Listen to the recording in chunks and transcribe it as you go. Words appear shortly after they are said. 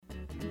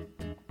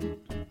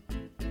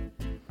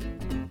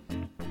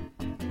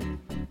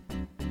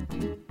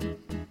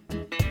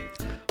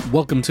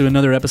Welcome to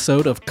another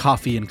episode of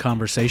Coffee and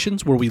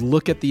Conversations, where we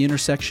look at the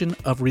intersection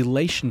of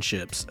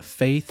relationships,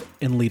 faith,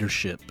 and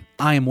leadership.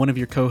 I am one of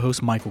your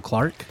co-hosts, Michael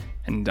Clark.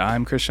 And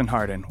I'm Christian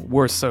Harden.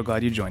 We're so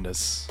glad you joined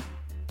us.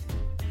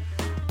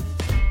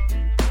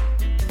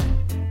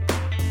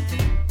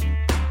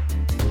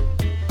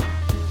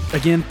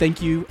 Again,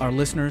 thank you, our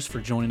listeners, for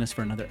joining us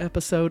for another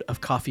episode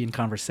of Coffee and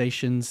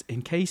Conversations.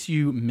 In case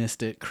you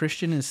missed it,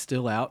 Christian is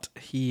still out.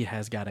 He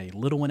has got a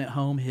little one at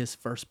home, his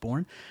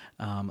firstborn,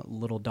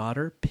 little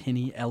daughter,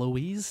 Penny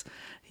Eloise.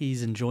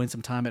 He's enjoying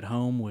some time at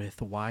home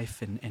with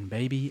wife and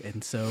baby.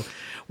 And so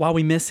while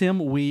we miss him,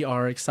 we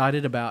are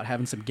excited about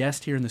having some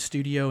guests here in the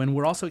studio. And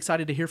we're also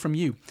excited to hear from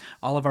you.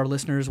 All of our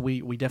listeners,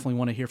 we definitely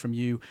want to hear from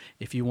you.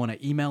 If you want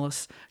to email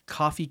us,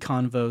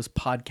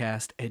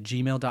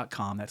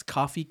 coffeeconvospodcast@gmail.com. That's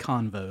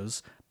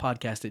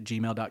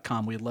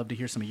coffeeconvospodcast@gmail.com. We'd love to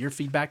hear some of your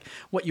feedback,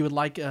 what you would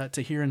like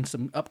to hear in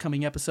some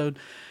upcoming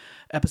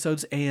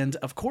episodes. And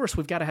of course,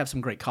 we've got to have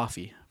some great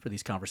coffee for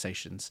these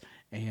conversations.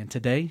 And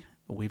today,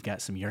 we've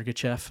got some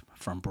Yirgacheffe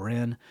from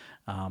Bryn.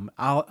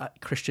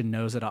 Christian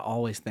knows that I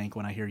always think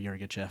when I hear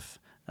Yirgacheffe,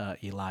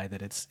 Eli,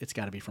 that it's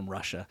got to be from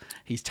Russia.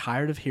 He's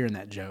tired of hearing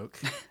that joke,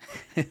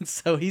 and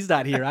so he's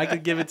not here. I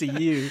could give it to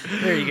you.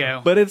 There you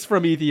go. But it's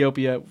from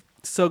Ethiopia.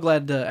 So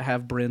glad to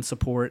have Bryn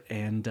support,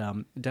 and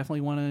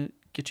definitely want to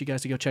get you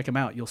guys to go check them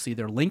out. You'll see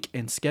their link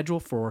and schedule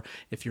for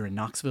if you're in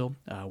Knoxville,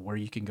 where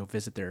you can go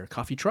visit their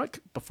coffee truck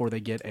before they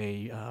get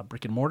a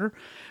brick and mortar.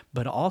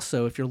 But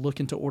also, if you're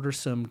looking to order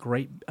some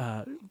great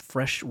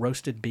fresh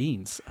roasted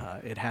beans,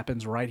 it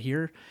happens right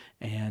here,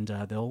 and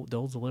they'll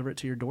deliver it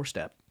to your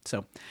doorstep.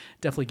 So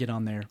definitely get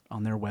on their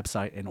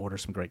website and order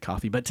some great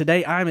coffee. But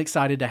today I'm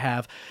excited to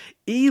have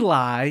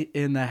Eli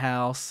in the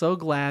house. So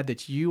glad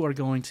that you are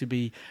going to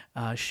be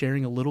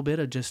sharing a little bit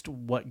of just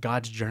what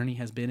God's journey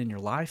has been in your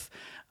life.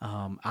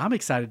 I'm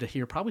excited to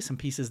hear probably some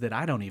pieces that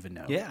I don't even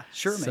know. Yeah,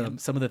 sure, man.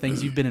 Some of the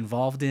things you've been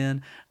involved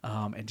in,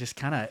 and just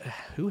kind of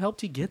who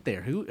helped you get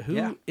there, who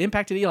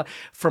impacted Eli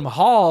from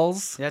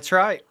Halls. That's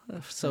right.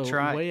 So That's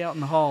right. Way out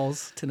in the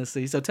Halls,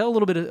 Tennessee. So tell a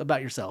little bit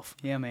about yourself.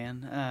 Yeah,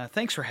 man.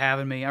 Thanks for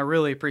having me. I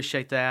really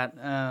appreciate that.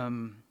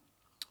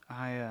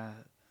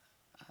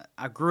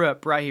 I grew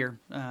up right here,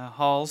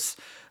 Halls,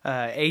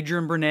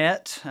 Adrian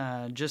Burnett,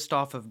 just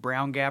off of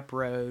Brown Gap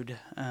Road.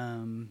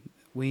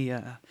 We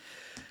have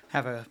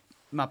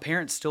my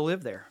parents still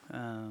live there,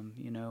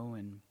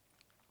 and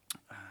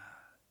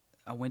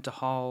I went to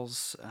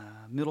Halls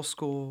middle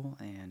school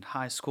and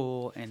high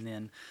school, and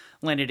then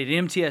landed at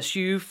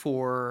MTSU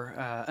for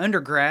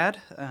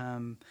undergrad,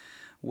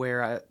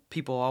 where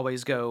people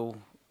always go,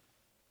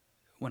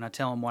 when I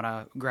tell them what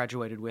I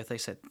graduated with, they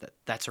said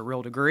that's a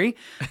real degree.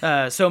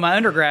 So my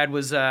undergrad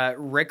was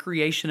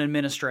recreation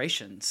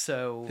administration.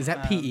 So is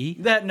that PE?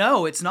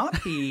 No, it's not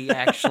PE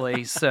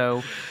actually.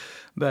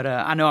 But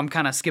I know I'm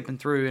kind of skipping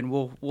through, and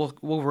we'll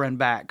run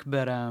back.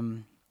 But I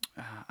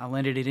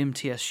landed at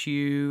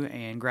MTSU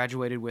and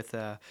graduated with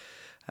a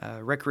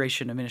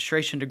recreation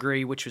administration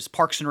degree, which was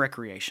Parks and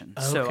Recreation.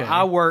 Okay. So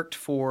I worked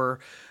for,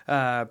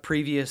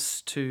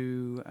 previous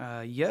to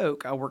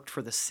Yoke, I worked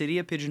for the city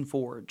of Pigeon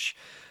Forge,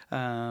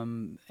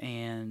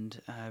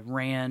 and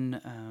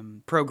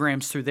ran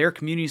programs through their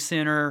community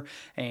center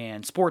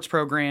and sports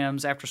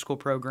programs, after-school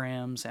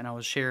programs, and I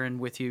was sharing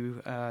with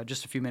you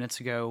just a few minutes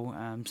ago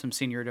some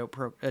senior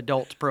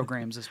adult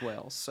programs as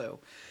well. So.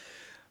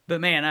 But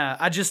man,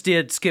 I just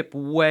did skip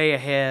way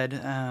ahead,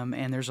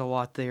 and there's a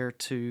lot there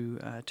to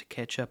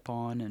catch up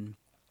on. And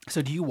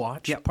so, do you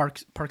watch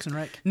Parks and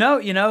Rec?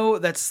 No,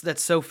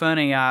 that's so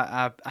funny.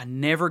 I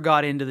never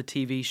got into the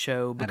TV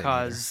show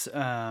because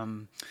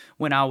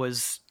when I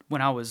was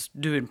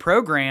doing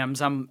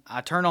programs,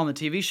 I turn on the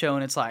TV show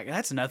and it's like,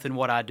 that's nothing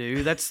what I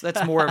do. That's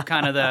more of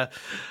kind of the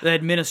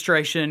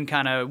administration,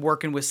 kind of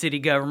working with city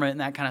government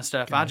and that kind of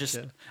stuff.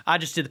 Gotcha. I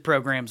just did the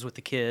programs with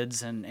the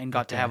kids and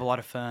got to have a lot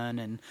of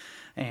fun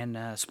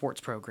and sports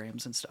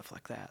programs and stuff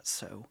like that.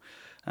 So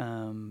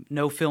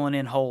no filling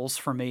in holes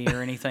for me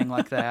or anything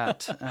like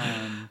that.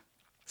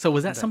 So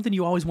was that something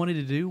you always wanted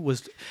to do?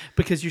 Was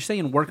because you're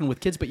saying working with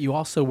kids, but you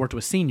also worked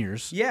with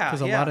seniors. Yeah,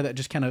 because a lot of that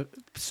just kind of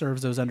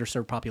serves those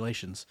underserved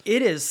populations.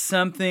 It is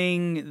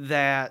something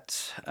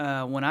that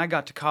when I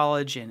got to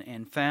college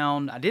and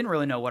found, I didn't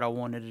really know what I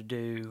wanted to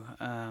do.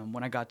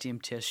 When I got to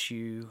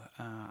MTSU,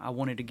 I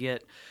wanted to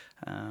get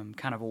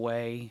kind of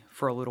away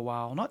for a little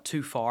while, not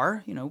too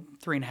far,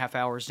 3.5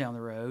 hours down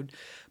the road,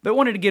 but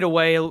wanted to get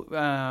away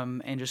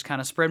and just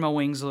kind of spread my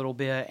wings a little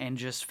bit, and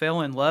just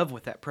fell in love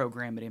with that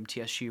program at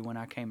MTSU when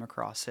I came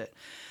across it,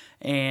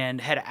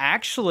 and had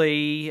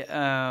actually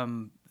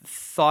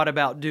thought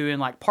about doing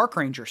like park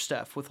ranger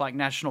stuff with like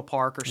national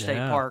park or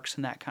state parks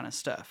and that kind of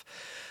stuff.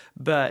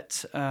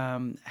 But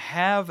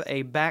have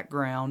a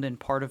background in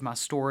part of my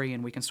story,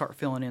 and we can start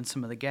filling in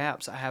some of the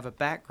gaps. I have a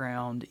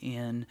background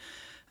in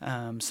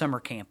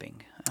summer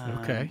camping.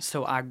 Okay.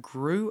 So I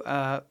grew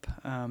up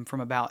from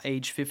about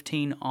age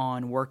 15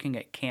 on working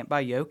at Camp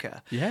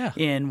Byoka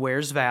in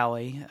Wares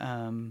Valley.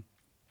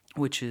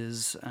 which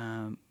is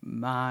one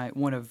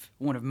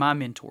of my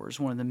mentors,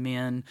 one of the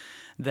men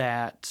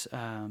that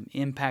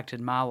impacted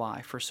my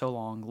life for so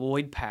long.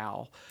 Lloyd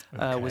Powell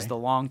was the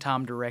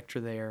longtime director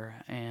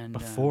there, and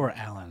Before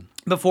Alan.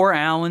 before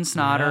Alan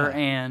Snyder, Yeah.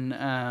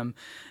 and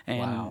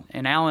Wow.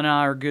 and Alan and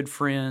I are good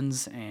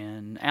friends,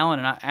 and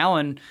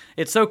Alan,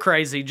 it's so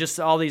crazy, just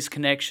all these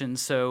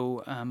connections.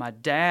 So my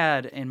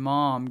dad and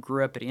mom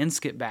grew up at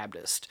Inskip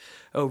Baptist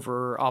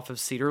over off of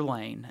Cedar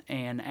Lane,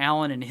 and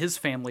Alan and his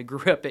family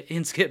grew up at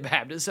Inskip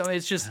Baptist. So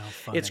it's just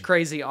funny. it's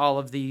crazy, all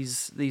of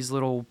these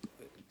little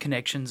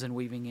connections and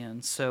weaving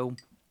in. So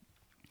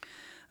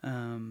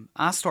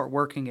I start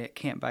working at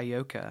Camp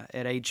Bayoka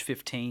at age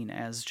 15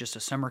 as just a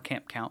summer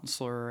camp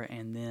counselor,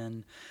 and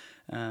then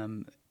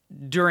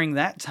during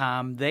that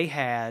time they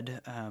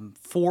had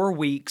 4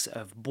 weeks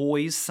of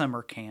boys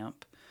summer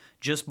camp,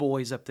 just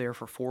boys up there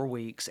for 4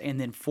 weeks, and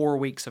then 4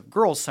 weeks of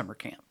girls summer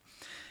camp.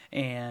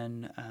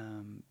 And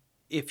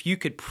if you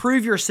could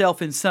prove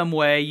yourself in some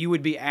way, you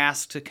would be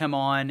asked to come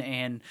on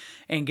and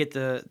get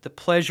the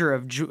pleasure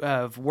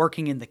of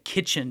working in the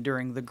kitchen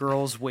during the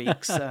girls'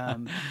 weeks,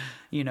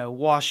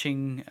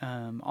 washing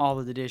all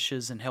of the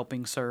dishes and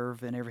helping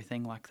serve and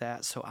everything like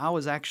that. So I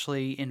was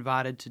actually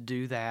invited to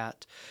do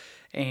that.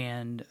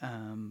 And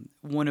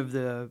one of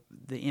the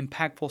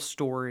impactful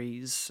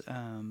stories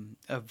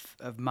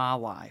of my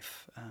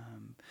life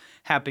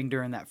happened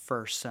during that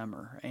first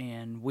summer.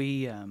 And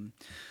we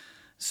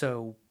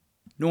so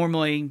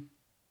normally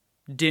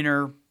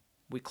dinner,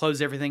 we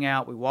close everything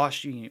out, we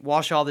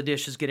wash all the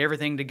dishes, get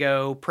everything to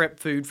go, prep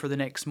food for the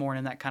next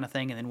morning, that kind of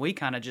thing. And then we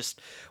kind of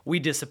we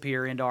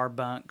disappear into our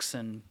bunks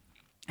and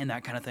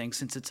that kind of thing.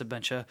 Since it's a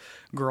bunch of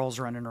girls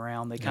running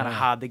around, they kind of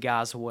hide the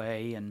guys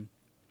away and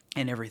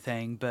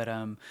everything. But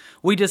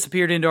we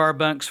disappeared into our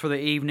bunks for the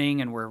evening,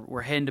 and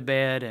we're heading to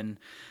bed, and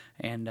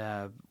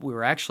we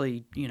were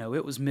actually,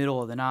 it was middle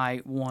of the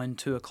night, 1,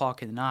 2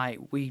 o'clock in the night.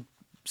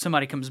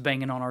 Somebody comes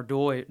banging on our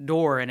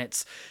door, and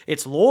it's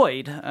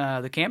Lloyd,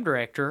 the camp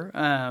director,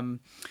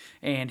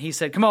 and he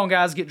said, "Come on,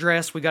 guys, get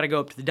dressed. We got to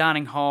go up to the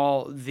dining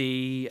hall.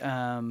 The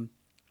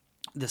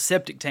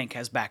septic tank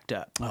has backed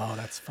up." Oh,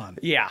 that's fun.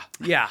 Yeah,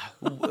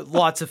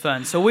 lots of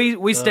fun. So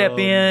we step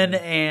in,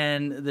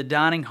 and the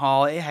dining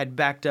hall, it had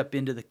backed up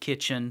into the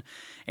kitchen,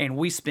 and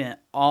we spent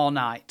all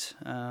night,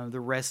 the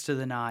rest of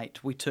the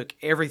night. We took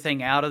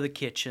everything out of the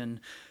kitchen,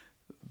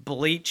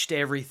 bleached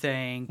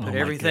everything, put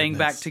everything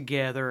back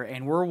together,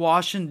 and we're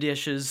washing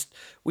dishes.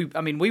 We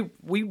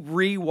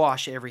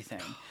rewash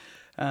everything,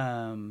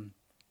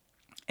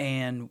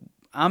 and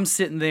I'm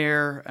sitting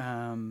there.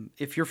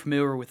 If you're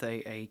familiar with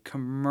a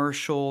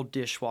commercial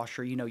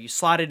dishwasher, you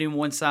slide it in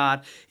one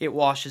side, it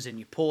washes, and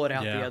you pull it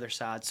out the other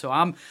side. So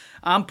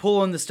I'm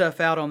pulling the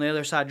stuff out on the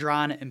other side,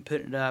 drying it and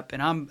putting it up,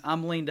 and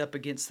I'm leaned up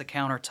against the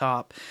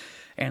countertop,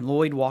 and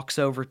Lloyd walks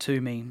over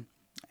to me,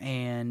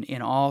 and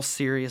in all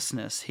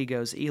seriousness, he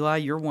goes, "Eli,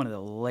 you're one of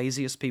the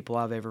laziest people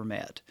I've ever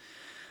met."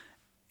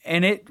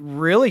 And it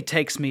really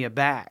takes me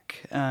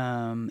aback,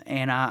 and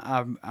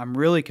I'm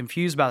really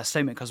confused by the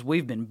statement because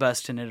we've been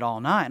busting it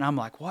all night, and I'm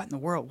like, "What in the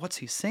world? What's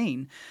he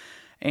seen?"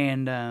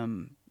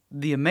 And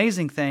the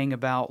amazing thing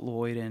about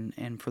Lloyd,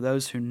 and for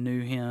those who knew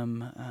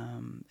him,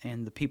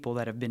 and the people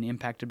that have been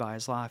impacted by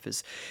his life,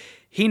 is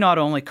he not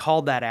only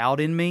called that out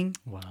in me,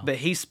 but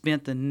he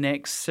spent the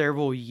next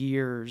several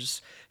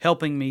years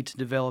helping me to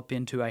develop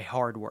into a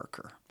hard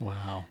worker.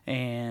 Wow.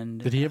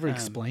 And did he ever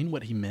explain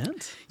what he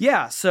meant?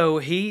 Yeah, so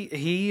he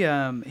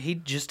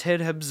just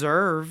had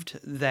observed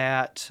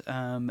that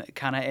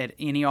kind of at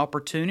any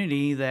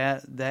opportunity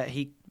that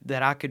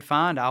I could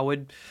find, I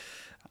would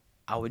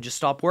just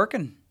stop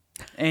working.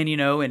 And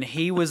and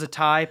he was a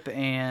type,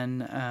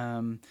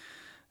 and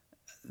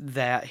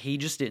that he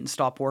just didn't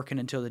stop working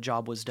until the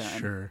job was done.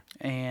 Sure.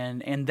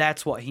 And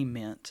that's what he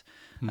meant.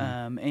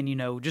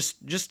 And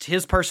just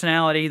his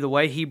personality, the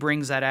way he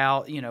brings that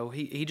out,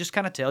 he just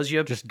kind of tells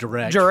you, just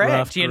direct,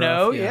 rough,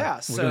 yeah. Yeah.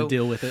 We're gonna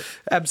deal with it.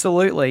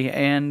 Absolutely.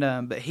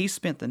 And but he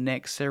spent the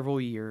next several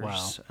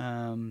years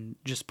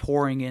just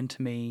pouring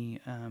into me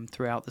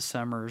throughout the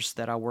summers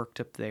that I worked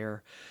up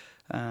there,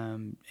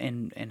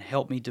 and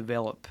helped me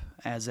develop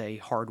as a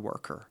hard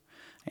worker.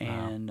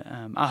 And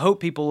I hope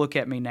people look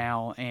at me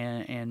now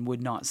and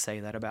would not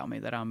say that about me,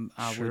 that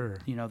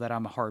that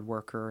I'm a hard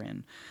worker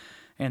and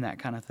that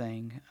kind of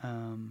thing.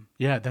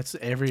 Yeah, that's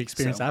every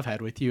experience I've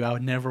had with you. I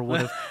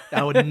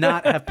would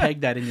not have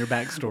pegged that in your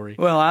backstory.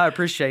 Well, I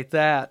appreciate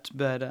that,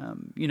 but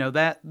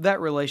that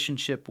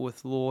relationship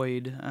with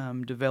Lloyd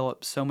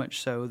developed so much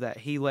so that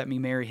he let me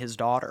marry his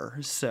daughter.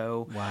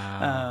 So,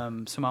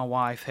 so my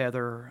wife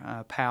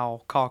Heather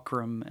Powell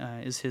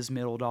Cockrum is his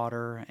middle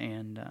daughter,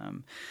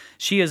 and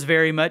she is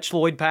very much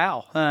Lloyd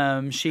Powell.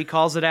 She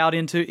calls it out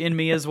in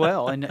me as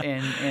well,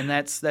 and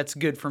that's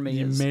good for me.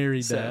 You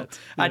married that.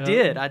 I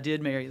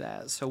did marry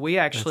that. So we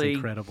actually,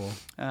 that's incredible.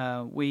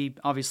 We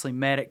obviously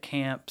met at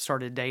camp,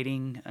 started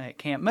dating at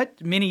camp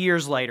many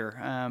years later.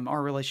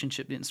 Our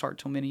relationship didn't start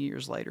till many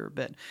years later,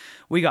 but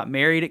we got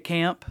married at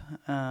camp.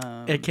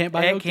 At Camp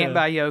Bayoka? At Camp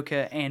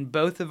Bayoka, and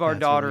both of our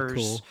daughters,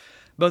 really cool.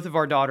 both of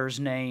our daughters'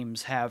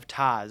 names have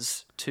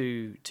ties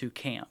to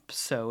camp.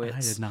 So it's,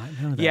 I did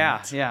not know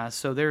that. Yeah.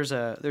 So there's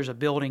a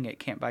building at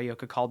Camp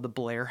Byoka called the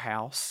Blair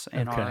House,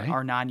 and Okay.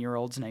 our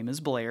 9-year-old's name is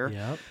Blair.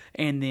 Yep.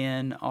 And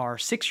then our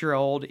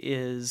 6-year-old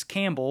is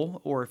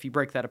Campbell, or if you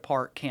break that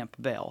apart, Camp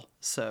Bell.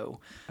 So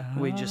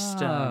we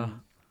just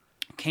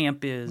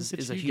camp is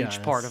Look at a you huge guys.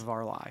 part of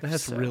our life.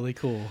 That's So, really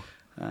cool.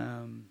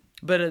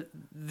 But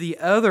the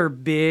other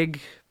big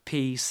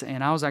piece,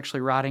 and I was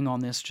actually writing on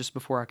this just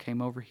before I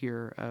came over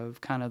here,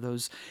 of kind of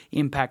those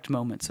impact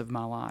moments of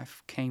my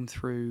life came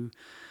through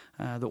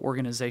the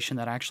organization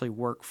that I actually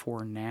work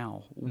for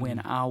now when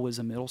I was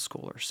a middle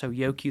schooler. So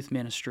Yoke Youth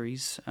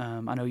Ministries,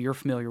 I know you're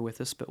familiar with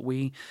this, but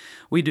we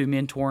do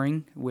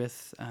mentoring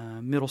with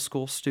middle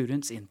school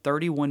students in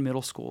 31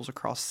 middle schools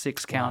across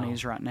 6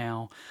 counties right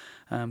now.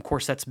 Of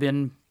course,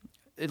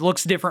 it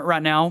looks different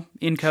right now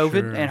in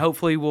COVID, Sure. and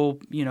hopefully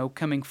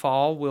coming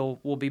fall,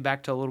 we'll be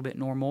back to a little bit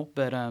normal.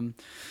 But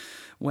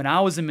when I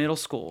was in middle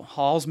school,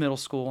 Halls Middle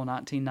School in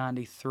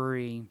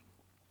 1993,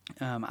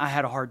 I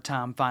had a hard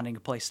time finding a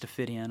place to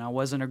fit in. I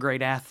wasn't a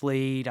great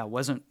athlete. I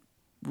wasn't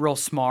real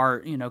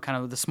smart,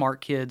 kind of the smart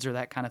kids or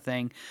that kind of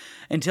thing,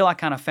 until I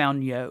kind of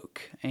found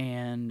Yoke.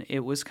 And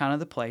it was kind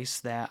of the place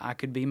that I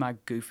could be my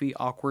goofy,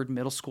 awkward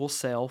middle school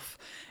self,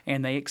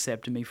 and they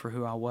accepted me for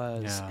who I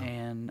was. Yeah.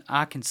 And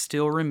I can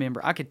still remember,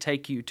 I could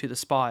take you to the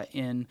spot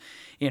in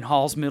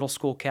Hall's Middle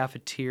School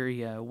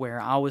cafeteria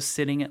where I was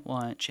sitting at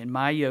lunch, and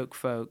my Yoke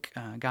folk,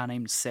 a guy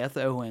named Seth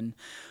Owen,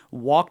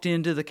 walked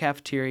into the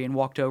cafeteria and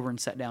walked over and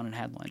sat down and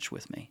had lunch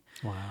with me.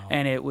 Wow.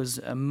 And it was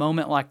a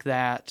moment like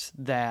that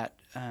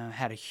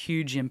had a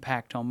huge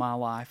impact on my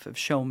life, of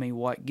showing me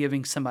what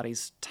giving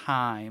somebody's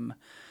time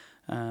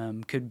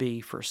could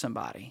be for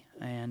somebody.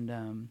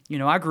 And,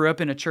 I grew up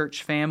in a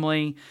church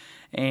family,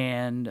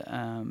 and,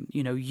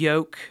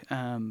 Yoke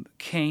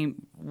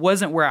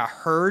wasn't where I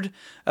heard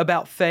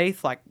about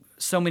faith. Like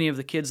so many of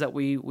the kids that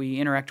we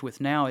interact with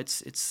now,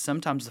 it's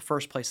sometimes the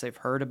first place they've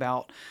heard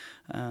about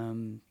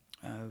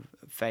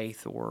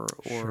faith or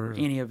Sure.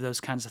 any of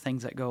those kinds of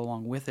things that go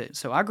along with it.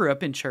 So I grew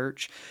up in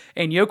church,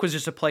 and Yoke was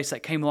just a place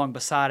that came along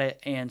beside it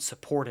and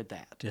supported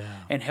that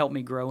and helped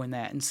me grow in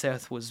that. And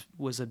Seth was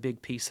a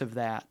big piece of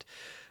that.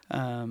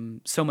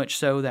 So much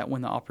so that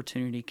when the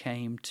opportunity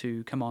came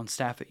to come on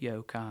staff at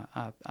Yoke,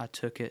 I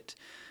took it,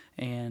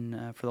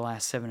 and for the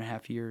last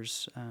 7.5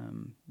 years,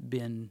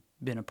 been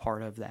a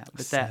part of that.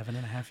 But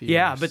 7.5 years.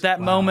 Yeah, but that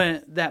Wow.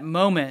 moment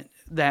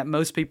that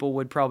most people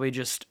would probably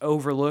just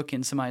overlook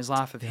in somebody's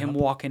life, of him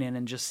walking in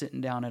and just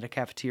sitting down at a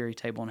cafeteria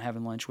table and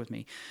having lunch with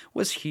me,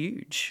 was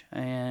huge,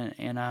 and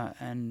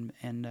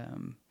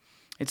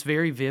it's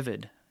very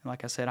vivid.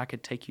 Like I said, I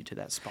could take you to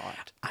that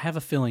spot. I have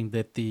a feeling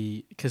that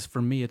because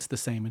for me it's the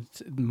same.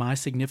 It's my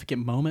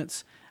significant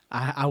moments,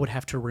 I would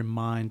have to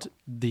remind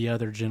the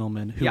other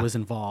gentleman who was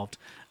involved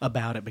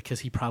about it,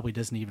 because he probably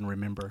doesn't even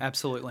remember.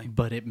 Absolutely.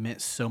 But it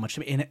meant so much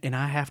to me. And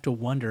I have to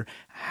wonder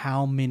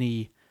how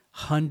many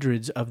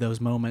hundreds of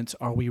those moments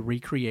are we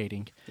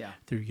recreating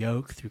through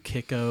Yoke, through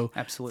Kiko,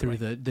 Absolutely.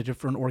 through the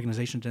different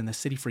organizations in the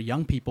city for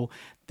young people,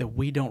 that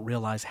we don't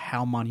realize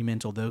how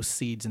monumental those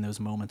seeds and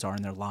those moments are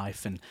in their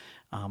life. And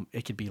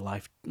it could be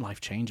life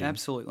changing.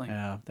 Absolutely.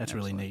 Yeah, that's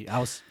Absolutely. really neat. I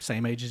was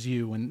same age as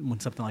you when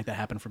something like that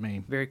happened for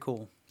me. Very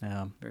cool.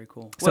 Yeah. Very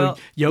cool. So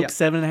Yoke,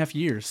 7.5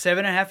 years.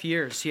 7.5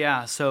 years,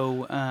 yeah.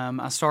 So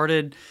I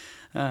started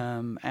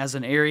as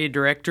an area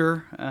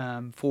director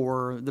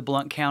for the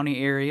Blount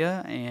County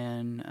area,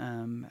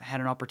 and had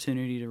an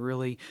opportunity to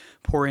really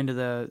pour into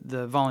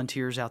the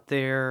volunteers out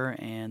there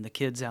and the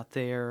kids out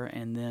there.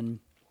 And then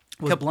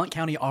Was Blount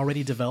County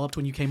already developed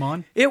when you came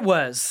on? It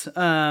was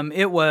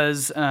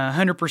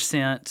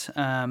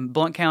 100%.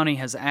 Blount County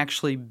has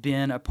actually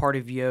been a part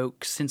of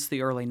Yoke since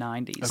the early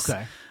 90s.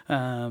 Okay.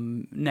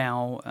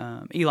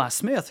 Now, Eli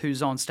Smith,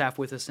 who's on staff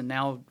with us and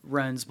now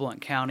runs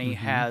Blount County,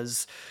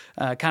 has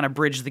kind of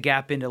bridged the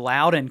gap into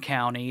Loudoun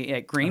County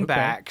at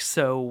Greenback. Okay.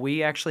 So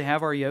we actually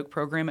have our Yoke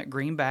program at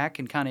Greenback,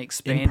 and kind of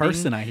expanding. In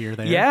person, I hear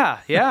there. Yeah,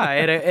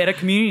 at a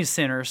community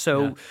center.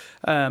 So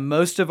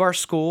most of our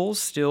schools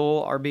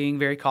still are being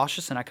very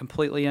cautious, and I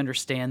completely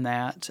understand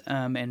that.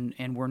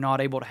 And we're not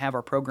able to have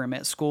our program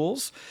at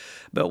schools,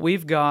 but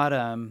we've got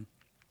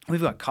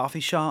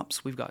coffee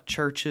shops, we've got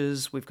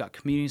churches, we've got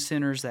community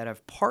centers that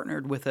have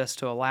partnered with us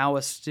to allow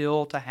us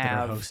still to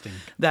have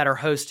that are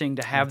hosting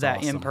to have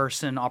That's that awesome.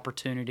 in-person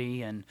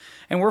opportunity, and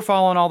we're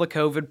following all the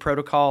COVID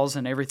protocols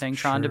and everything,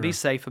 trying to be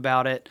safe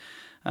about it,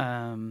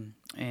 and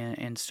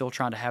still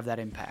trying to have that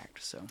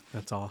impact. So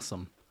That's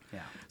awesome. yeah.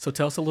 So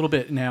tell us a little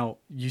bit. Now,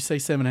 you say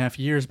 7.5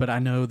 years, but I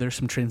know there's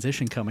some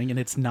transition coming, and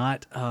it's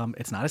not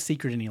a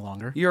secret any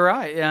longer. You're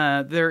right.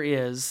 There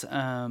is.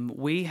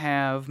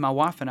 My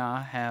wife and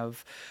I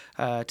have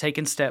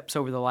taken steps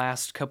over the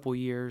last couple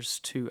years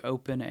to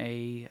open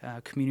a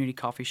community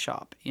coffee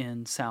shop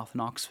in South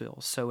Knoxville.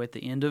 So at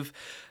the end of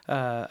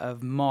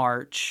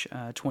March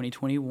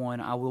 2021,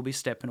 I will be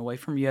stepping away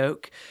from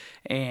Yoke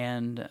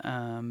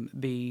and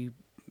be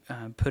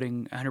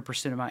putting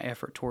 100% of my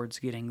effort towards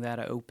getting that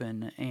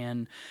open.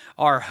 And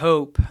our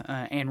hope,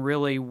 and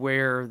really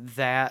where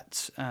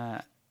that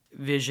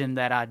vision,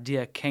 that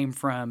idea came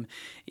from,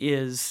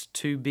 is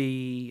to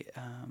be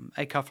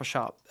a coffee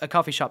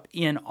shop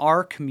in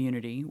our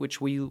community,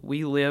 which we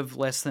live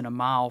less than a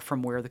mile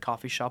from where the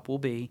coffee shop will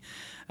be,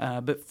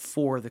 but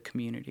for the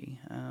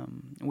community.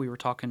 We were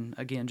talking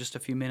again just a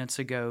few minutes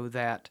ago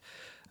that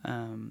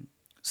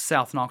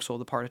South Knoxville,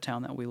 the part of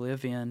town that we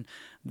live in,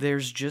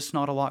 there's just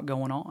not a lot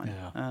going on.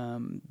 Yeah.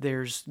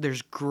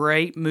 There's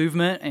great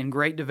movement and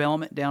great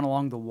development down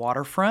along the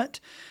waterfront,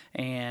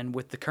 and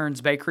with the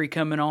Kearns Bakery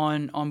coming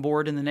on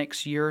board in the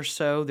next year or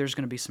so, there's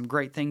going to be some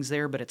great things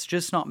there. But it's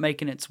just not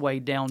making its way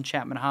down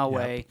Chapman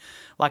Highway,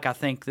 like I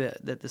think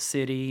that the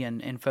city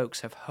and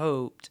folks have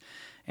hoped.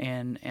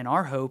 And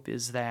our hope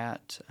is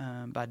that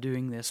by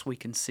doing this, we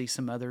can see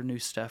some other new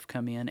stuff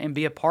come in and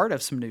be a part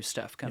of some new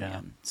stuff come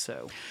in.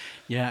 So,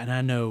 yeah, and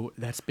I know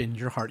that's been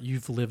your heart.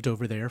 You've lived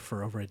over there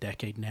for over a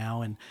decade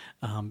now, and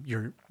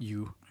you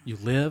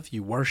live,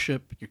 you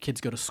worship, your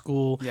kids go to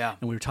school. Yeah.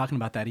 And we were talking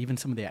about that, even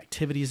some of the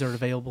activities that are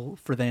available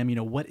for them. You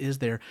know, what is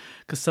there?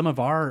 Because some of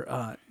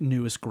our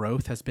newest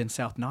growth has been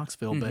South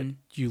Knoxville, but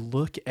you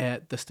look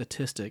at the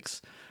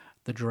statistics.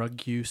 The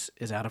drug use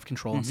is out of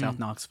control in South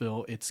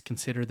Knoxville. It's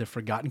considered the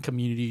forgotten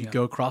community. You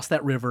go across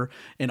that river,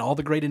 and all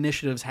the great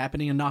initiatives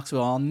happening in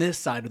Knoxville on this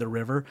side of the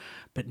river,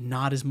 but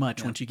not as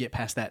much once you get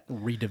past that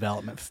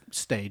redevelopment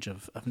stage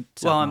of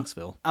South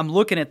Knoxville. I'm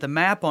looking at the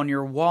map on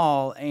your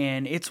wall,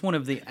 and it's one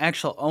of the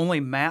actual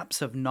only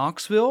maps of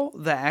Knoxville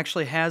that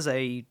actually has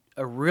a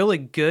really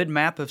good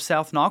map of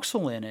South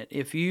Knoxville in it.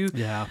 If you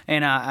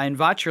and I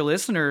invite your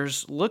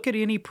listeners, look at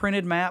any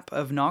printed map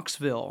of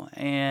Knoxville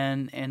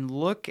and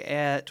look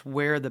at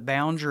where the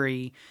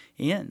boundary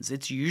ends.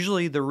 It's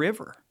usually the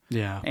river.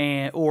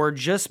 Or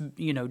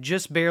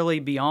just barely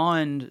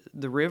beyond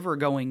the river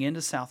going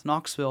into South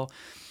Knoxville.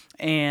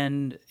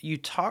 And you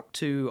talk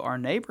to our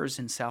neighbors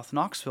in South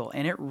Knoxville,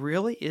 and it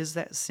really is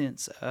that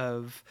sense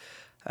of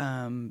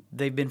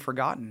they've been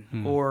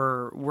forgotten,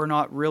 or we're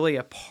not really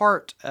a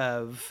part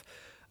of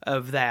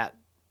that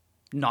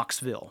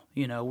Knoxville.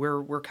 You know,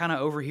 we're kind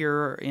of over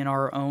here in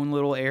our own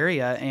little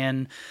area,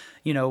 and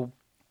you know,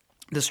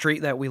 the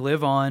street that we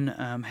live on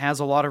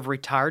has a lot of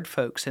retired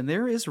folks, and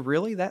there is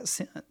really that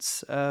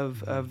sense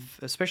of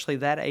especially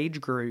that age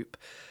group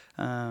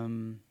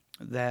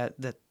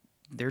that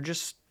they're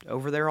just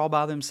over there all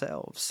by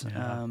themselves.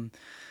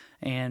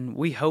 And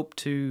we hope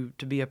to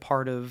be a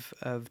part of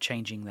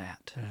changing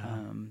that.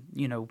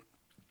 You know,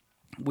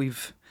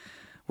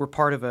 we're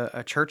part of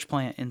a church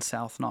plant in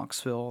South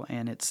Knoxville,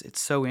 and it's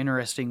so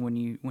interesting when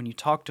you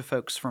talk to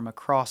folks from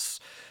across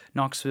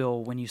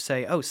Knoxville, when you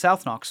say, "Oh,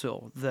 South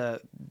Knoxville," the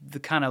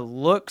kind of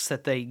looks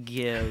that they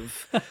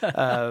give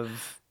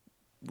of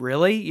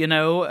really, you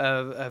know,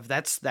 of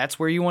that's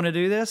where you want to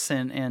do this,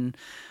 and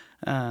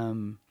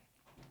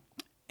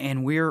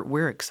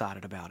we're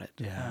excited about it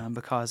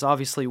because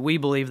obviously we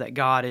believe that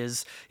God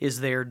is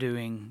there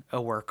doing a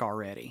work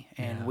already,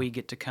 and we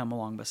get to come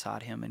along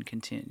beside Him and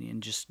continue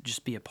and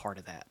just be a part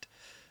of that.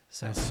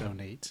 So. That's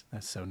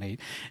so neat.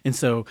 And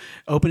so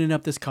opening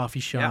up this coffee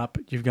shop,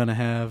 you're going to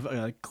have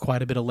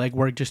quite a bit of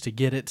legwork just to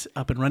get it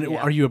up and running.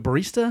 Are you a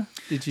barista?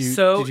 Did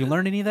you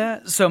learn any of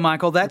that? So,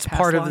 Michael, that's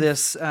part of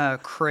this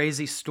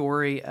crazy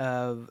story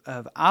of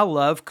I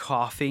love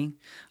coffee.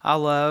 I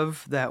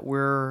love that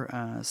we're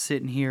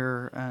sitting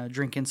here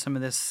drinking some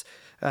of this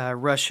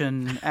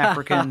Russian,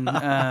 African,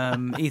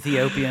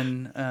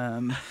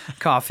 Ethiopian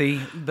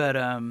coffee,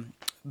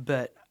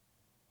 but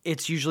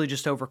it's usually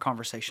just over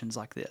conversations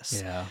like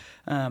this.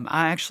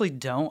 I actually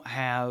don't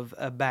have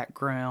a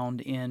background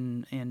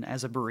in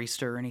as a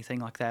barista or anything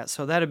like that,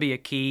 so that'd be a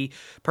key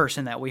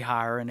person that we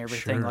hire and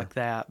everything like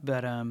that.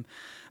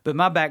 But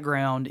my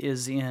background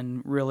is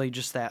in really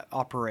just that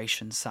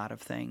operations side of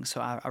things,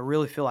 so I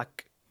really feel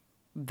like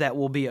that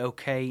will be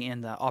okay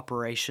in the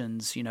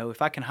operations. You know,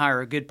 if I can hire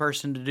a good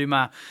person to do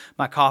my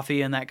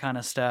coffee and that kind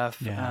of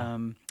stuff.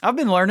 I've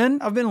been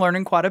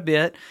learning quite a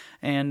bit,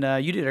 and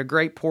you did a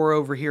great pour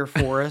over here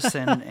for us,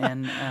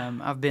 and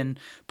I've been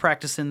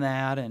practicing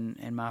that,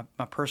 and my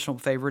personal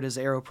favorite is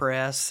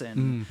AeroPress,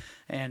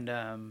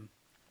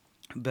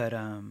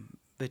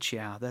 but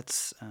yeah,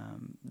 that's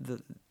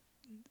the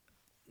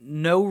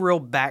no real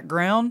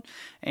background,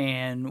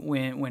 and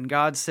when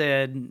God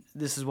said,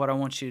 "This is what I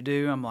want you to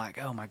do," I'm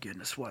like, "Oh my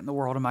goodness, what in the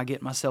world am I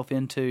getting myself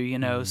into?" You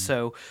know,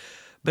 so.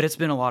 But it's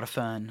been a lot of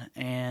fun,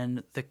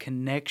 and the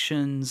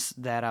connections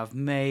that I've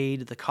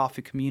made, the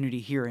coffee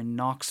community here in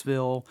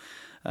Knoxville,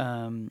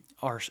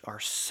 are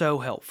so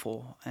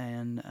helpful,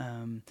 and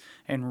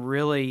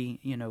really,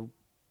 you know,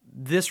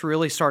 this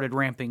really started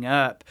ramping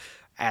up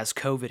as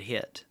COVID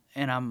hit.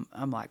 And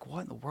I'm like,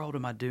 what in the world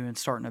am I doing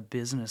starting a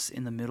business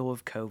in the middle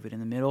of COVID, in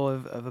the middle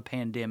of a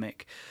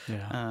pandemic?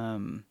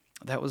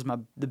 That was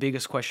the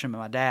biggest question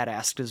my dad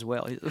asked as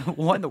well.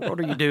 What in the world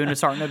are you doing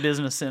starting a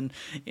business in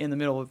the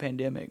middle of a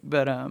pandemic?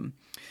 But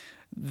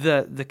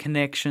the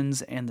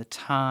connections and the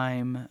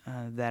time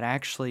that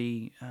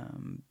actually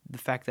the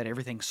fact that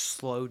everything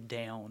slowed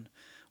down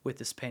with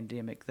this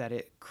pandemic, that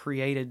it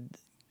created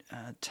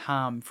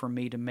time for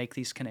me to make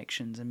these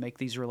connections and make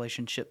these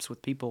relationships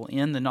with people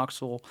in the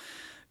Knoxville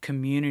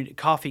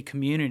coffee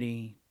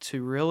community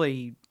to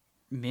really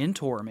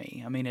mentor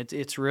me. I mean,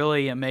 it's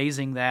really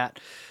amazing that,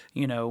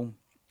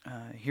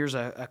 here's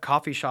a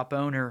coffee shop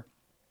owner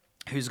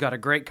who's got a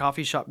great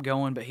coffee shop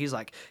going, but he's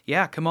like,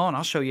 yeah, come on,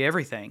 I'll show you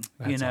everything,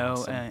 That's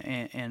awesome.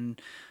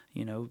 and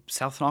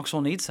South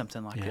Knoxville needs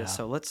something like this.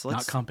 So let's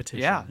not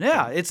competition.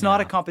 Yeah. It's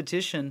not a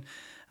competition.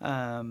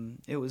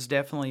 It was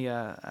definitely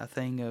a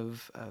thing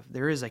of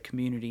there is a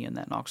community in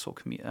that Knoxville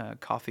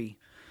coffee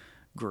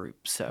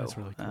group. So that's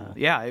really cool.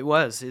 it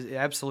was. It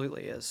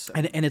absolutely is. So.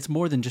 And it's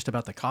more than just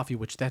about the coffee,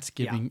 which that's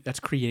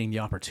creating the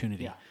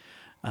opportunity.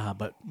 Yeah.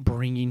 But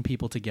bringing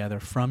people together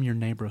from your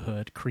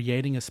neighborhood,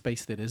 creating a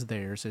space that is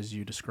theirs as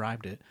you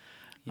described it.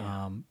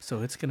 Yeah.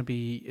 So it's gonna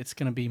be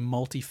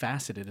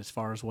multifaceted as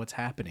far as what's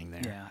happening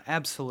there. Yeah,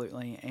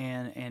 absolutely,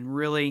 and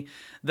really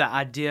the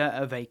idea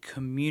of a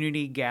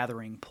community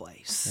gathering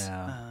place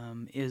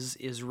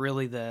is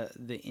really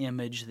the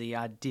image, the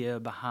idea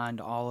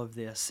behind all of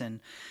this.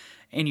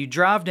 And you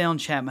drive down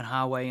Chapman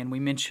Highway, and we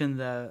mentioned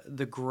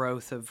the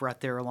growth of right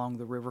there along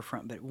the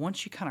riverfront. But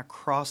once you kind of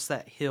cross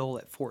that hill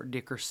at Fort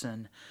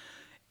Dickerson,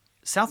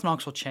 South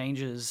Knoxville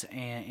changes,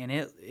 and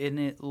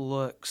it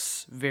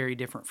looks very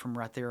different from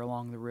right there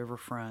along the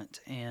riverfront.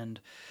 And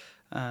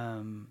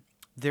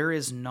there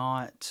is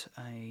not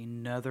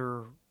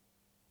another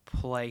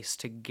place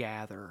to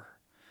gather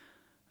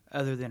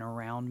other than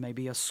around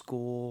maybe a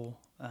school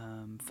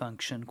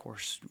function. Of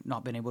course,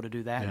 not been able to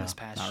do that in this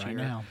past not year.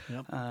 Right now.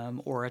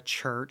 Yep. Or a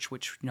church,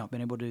 which not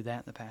been able to do that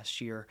in the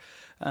past year.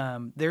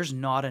 There's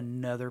not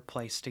another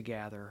place to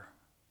gather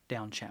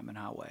down Chapman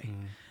Highway.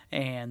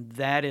 And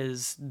that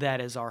is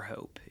our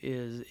hope,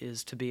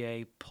 is to be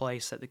a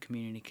place that the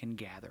community can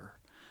gather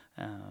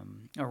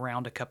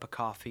around a cup of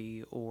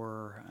coffee,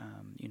 or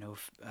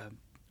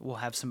we'll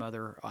have some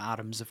other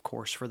items, of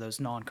course, for those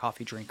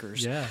non-coffee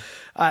drinkers. Yeah,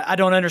 I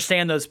don't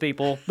understand those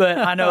people, but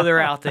I know they're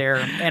out there,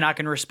 and I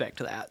can respect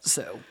that.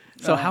 So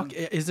how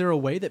is there a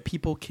way that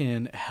people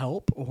can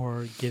help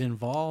or get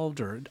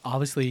involved, or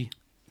obviously,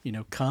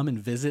 come and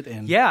visit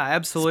and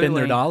absolutely spend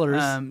their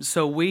dollars?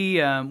 So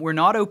we're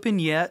not open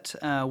yet.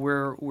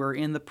 We're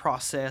in the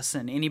process,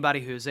 and anybody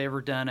who's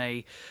ever done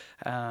a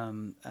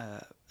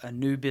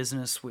new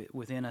business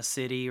within a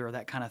city or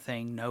that kind of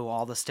thing know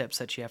all the steps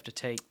that you have to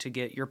take to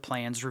get your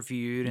plans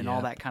reviewed and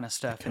all that kind of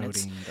stuff.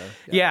 Coding,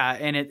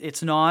 and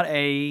it's not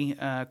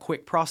a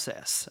quick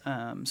process.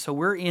 So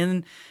we're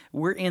in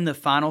the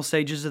final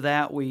stages of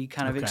that. We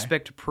kind of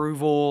expect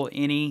approval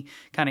any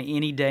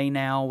day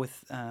now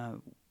with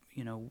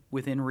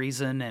within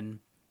reason,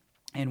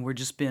 and we're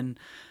just been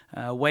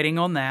waiting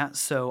on that.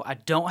 So I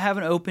don't have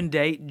an open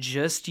date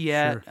just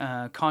yet.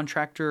 Sure.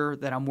 Contractor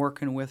that I'm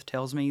working with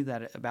tells me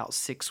that about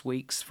 6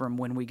 weeks from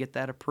when we get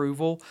that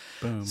approval.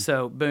 Boom.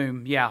 So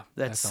boom, yeah,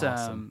 that's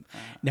awesome.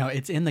 Now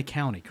it's in the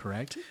county,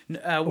 correct?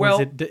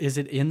 Well, is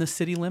it in the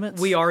city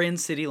limits? We are in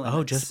city limits.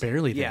 Oh, just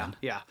barely then.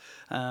 Yeah.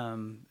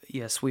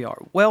 Yes, we are.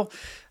 Well,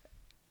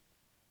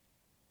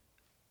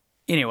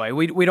 anyway,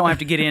 we don't have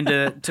to get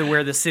into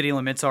where the city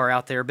limits are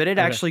out there, but it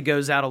actually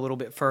goes out a little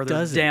bit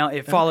further down.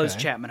 It follows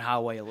Chapman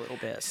Highway a little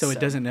bit. So it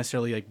doesn't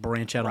necessarily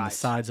branch out on the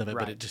sides of it,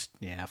 but it just,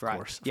 of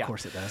course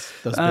it does.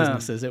 Those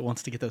businesses, it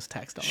wants to get those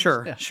tax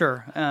dollars.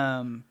 Sure.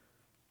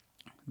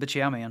 But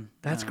yeah, man,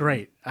 that's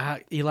great.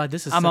 Eli,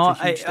 this is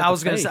I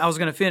was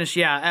gonna finish.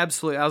 Yeah,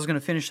 absolutely. I was gonna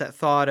finish that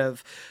thought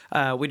of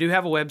we do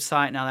have a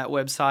website now. That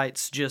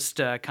website's just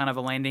kind of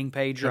a landing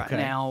page right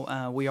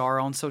now. We are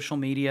on social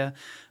media,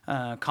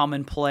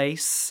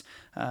 Commonplace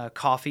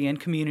Coffee and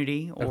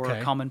Community,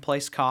 or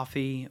Commonplace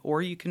Coffee,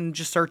 or you can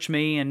just search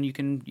me and you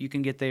can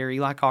get there.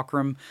 Eli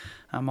Cockrum.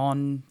 I'm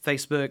on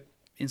Facebook,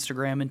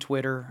 Instagram, and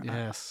Twitter.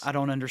 Yes. I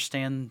don't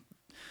understand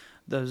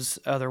those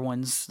other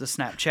ones, the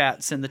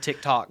Snapchats and the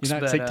TikToks. You're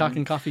not TikTok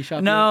and coffee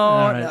shop?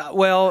 No,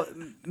 well,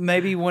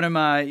 maybe one of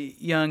my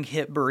young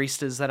hip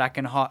baristas that I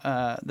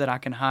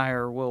can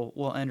hire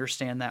will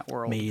understand that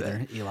world. Me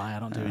either, Eli. I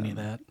don't do any of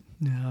that.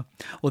 Yeah.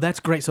 Well, that's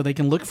great. So they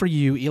can look for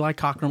you, Eli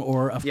Cockrum,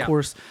 or of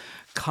course,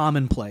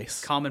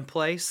 Commonplace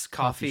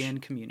Coffee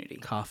and Community.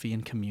 Coffee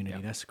and Community.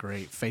 Yep. That's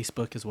great.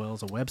 Facebook as well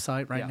as a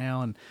website right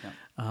now, and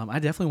I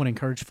definitely want to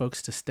encourage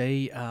folks to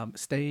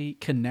stay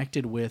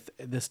connected with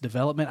this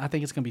development. I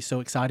think it's going to be so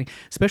exciting,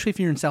 especially if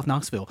you're in South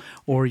Knoxville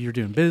or you're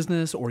doing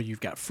business or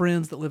you've got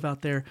friends that live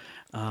out there.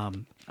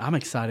 I'm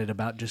excited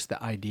about just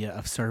the idea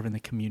of serving the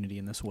community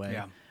in this way.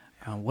 Yeah.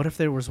 What if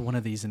there was one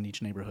of these in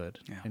each neighborhood,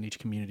 in each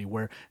community,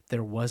 where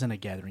there wasn't a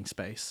gathering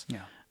space?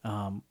 Yeah.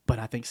 But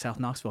I think South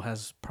Knoxville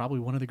has probably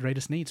one of the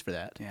greatest needs for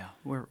that. Yeah,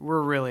 we're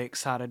really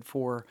excited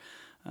for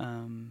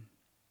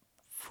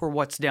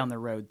what's down the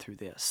road through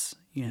this.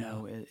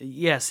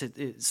 Yes,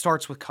 it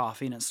starts with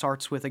coffee and it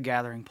starts with a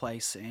gathering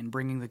place and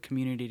bringing the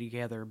community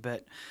together.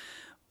 But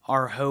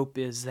our hope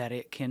is that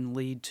it can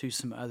lead to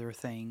some other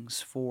things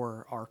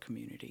for our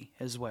community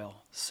as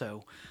well.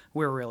 So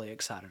we're really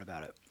excited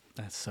about it.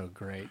 That's so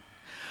great.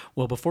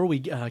 Well, before we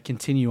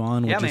continue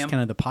on with Yeah, just ma'am.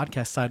 kind of the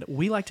podcast side,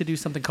 we like to do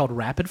something called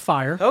rapid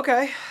fire.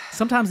 Okay.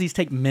 Sometimes these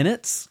take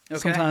minutes. Okay.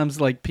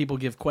 Sometimes like people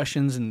give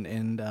questions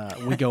and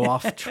we go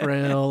off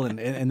trail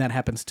and that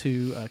happens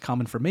too.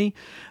 Common for me.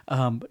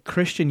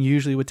 Christian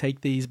usually would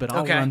take these, but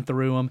I'll Okay. run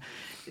through them.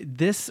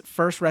 This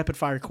first rapid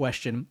fire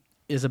question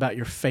is about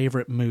your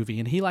favorite movie,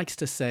 and he likes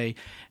to say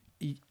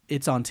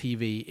it's on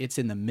TV, it's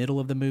in the middle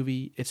of the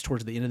movie, it's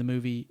towards the end of the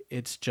movie,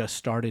 it's just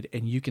started,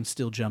 and you can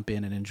still jump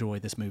in and enjoy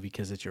this movie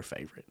because it's your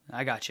favorite.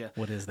 I got you.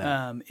 What is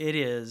that? It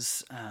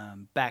is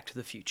Back to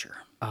the Future.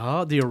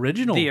 Oh, the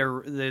original.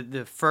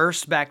 The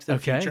first Back to the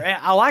Okay. Future. And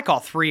I like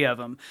all three of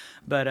them,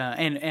 but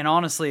and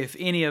honestly, if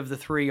any of the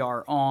three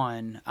are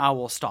on, I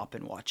will stop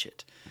and watch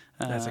it.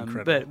 That's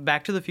incredible. But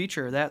Back to the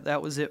Future,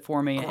 that was it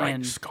for me. Great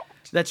and Scott.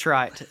 That's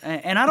right.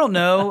 And I don't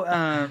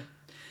know,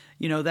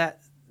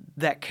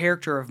 that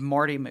character of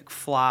Marty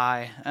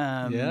McFly,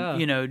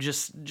 Yeah.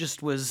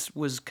 just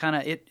was kind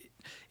of it.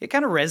 It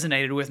kind of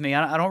resonated with me.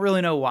 I don't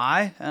really know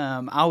why.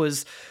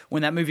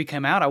 When that movie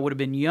came out, I would have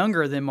been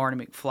younger than Marty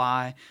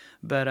McFly,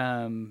 but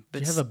Do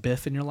you have a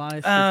Biff in your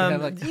life?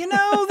 That you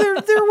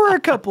have, there were a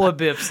couple of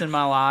Biffs in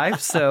my life,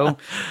 so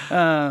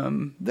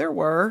there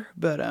were,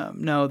 but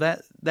no,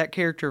 that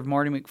character of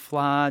Marty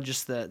McFly,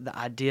 just the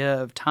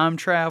idea of time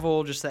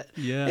travel, just that,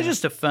 Yeah. it's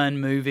just a fun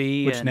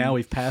movie. which and now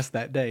we've passed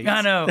that date.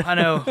 I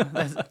know,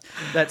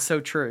 that's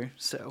so true.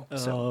 So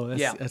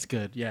yeah. That's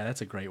good. Yeah,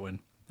 that's a great one.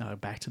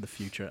 Back to the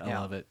Future. I Yeah.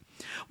 love it.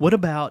 What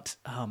about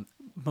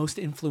most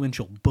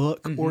influential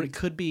book, Mm-hmm. or it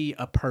could be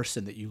a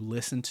person that you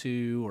listen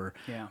to, or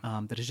Yeah.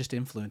 that has just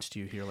influenced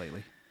you here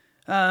lately?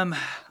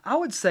 I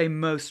would say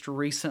most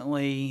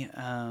recently,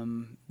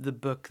 the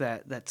book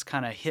that's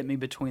kind of hit me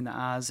between the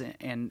eyes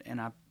and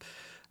I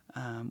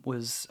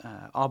was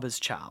Abba's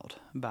Child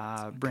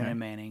by Brennan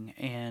Manning,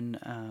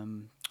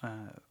 and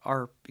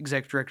our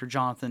executive director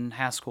Jonathan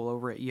Haskell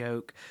over at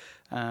Yoke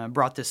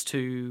brought this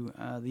to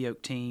the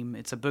Yoke team.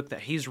 It's a book that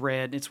he's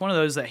read. It's one of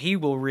those that he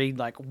will read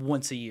like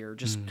once a year,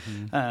 just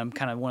kind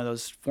of one of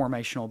those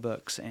formational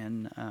books.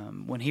 And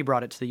when he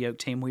brought it to the Yoke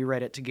team, we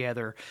read it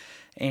together,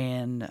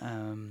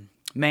 and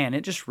man,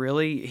 it just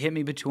really hit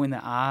me between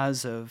the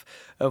eyes of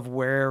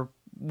where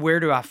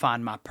do I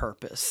find my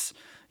purpose,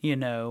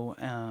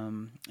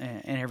 and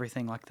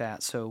everything like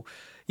that. So,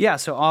 yeah,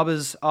 so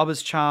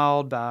Abba's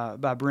Child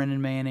by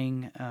Brennan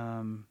Manning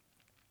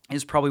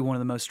is probably one of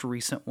the most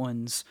recent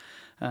ones.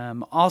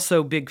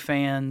 Also big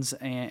fans,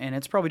 and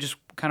it's probably just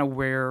kind of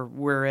where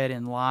we're at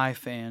in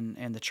life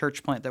and the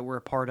church plant that we're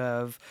a part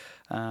of,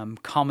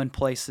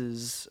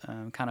 commonplaces,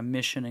 kind of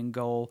mission and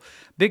goal.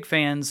 Big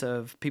fans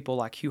of people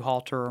like Hugh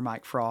Halter or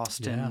Mike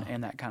Frost Yeah.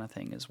 and that kind of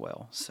thing as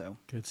well. So,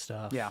 Good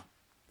stuff. yeah.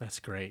 That's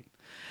great.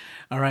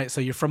 All right, so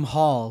you're from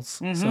Halls,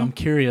 Mm-hmm. so I'm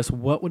curious,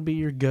 what would be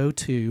your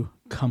go-to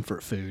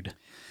comfort food?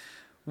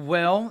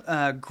 Well,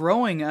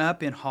 growing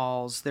up in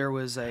Halls, there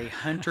was a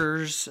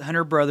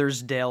Hunter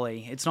Brothers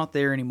Deli. It's not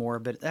there anymore,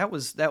 but that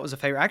was a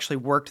favorite. I actually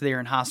worked there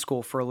in high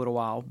school for a little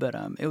while, but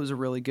it was a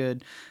really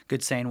good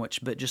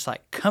sandwich. But just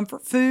like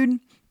comfort food,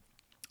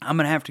 I'm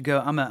gonna have to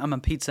go. I'm a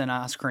pizza and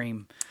ice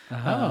cream.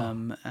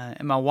 And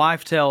my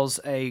wife tells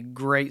a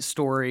great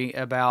story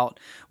about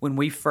when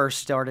we first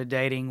started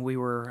dating. We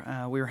were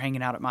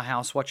hanging out at my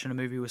house watching a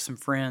movie with some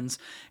friends,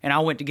 and I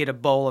went to get a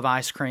bowl of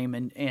ice cream,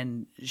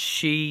 and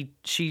she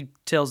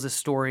tells this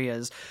story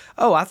as,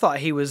 oh, I thought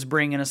he was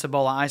bringing us a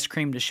bowl of ice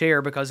cream to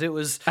share because it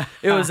was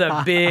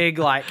a big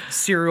like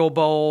cereal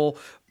bowl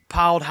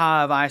piled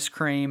high of ice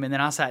cream, and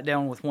then I sat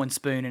down with one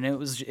spoon, and it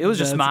was just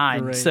That's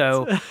mine. great.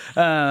 So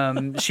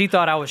she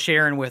thought I was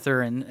sharing with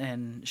her,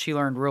 and she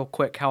learned real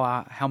quick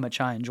how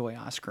much I enjoy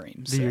ice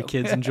cream. Do your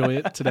kids enjoy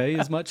it today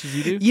as much as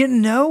you do? You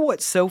know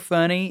what's so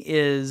funny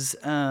is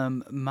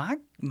my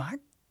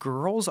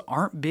girls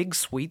aren't big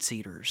sweets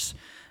eaters,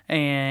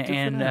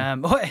 and I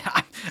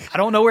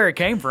don't know where it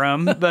came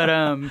from,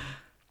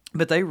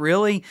 but they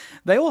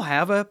will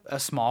have a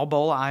small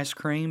bowl of ice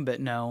cream,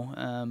 but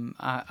no,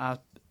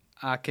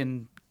 I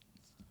can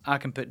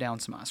put down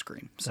some ice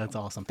cream. So. That's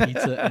awesome.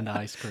 Pizza and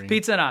ice cream.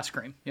 Pizza and ice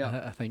cream.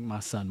 Yeah. I think my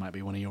son might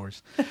be one of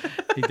yours.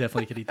 He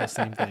definitely could eat those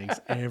same things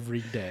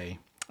every day.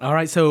 All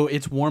right, so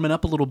it's warming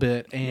up a little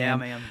bit, and Yeah,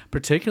 man.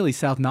 particularly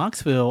South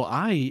Knoxville.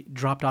 I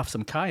dropped off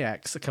some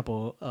kayaks a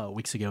couple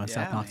weeks ago in Yeah,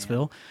 South man.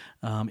 Knoxville.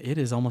 It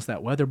is almost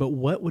that weather, but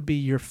what would be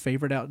your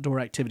favorite outdoor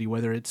activity,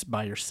 whether it's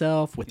by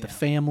yourself, with the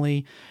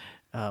family?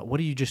 What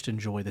do you just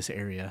enjoy this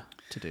area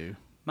to do?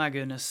 My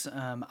goodness,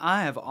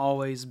 I have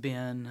always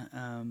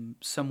been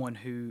someone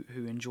who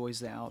enjoys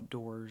the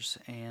outdoors,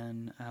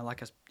 and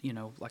like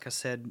I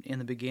said in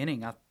the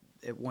beginning, I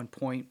at one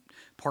point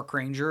park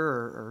ranger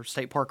or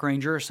state park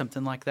ranger or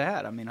something like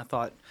that. I mean, I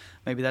thought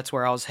maybe that's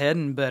where I was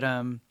heading, but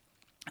I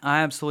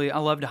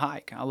love to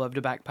hike. I love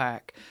to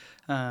backpack.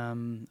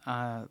 One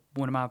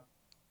of my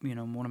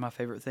one of my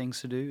favorite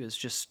things to do is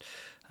just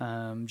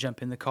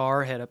jump in the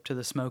car, head up to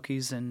the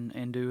Smokies,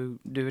 and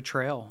do a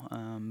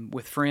trail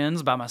with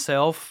friends, by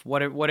myself,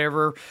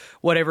 whatever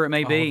it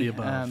may be. All of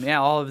the above.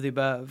 All of the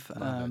above.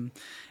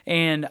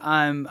 And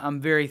I'm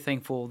very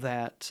thankful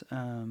that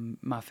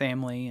my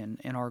family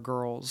and our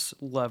girls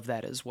love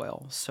that as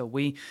well. So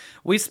we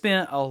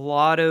spent a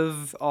lot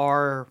of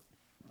our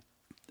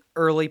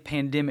early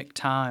pandemic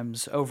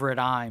times over at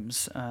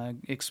Imes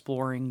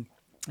exploring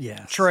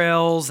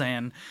trails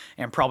and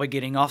probably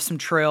getting off some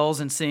trails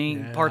and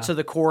seeing parts of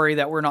the quarry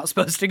that we're not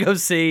supposed to go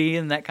see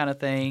and that kind of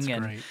thing.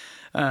 That's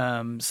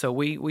great. So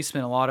we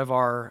spent a lot of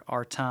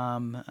our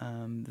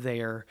time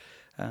there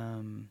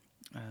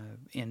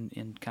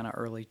in kind of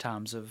early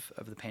times of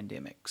the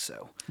pandemic.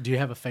 So, do you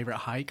have a favorite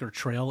hike or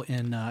trail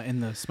in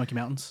the Smoky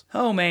Mountains?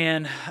 Oh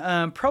man,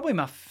 probably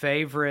my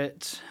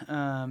favorite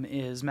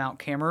is Mount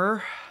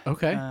Camerer.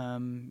 Okay.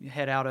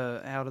 Head out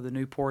of the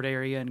Newport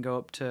area and go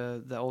up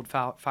to the old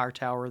fire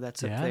tower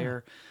that's up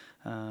there.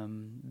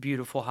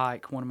 Beautiful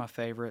hike, one of my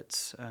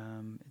favorites.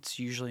 It's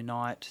usually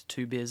not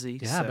too busy.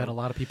 Yeah, I bet a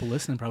lot of people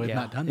listening probably have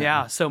not done that.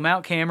 Yeah, so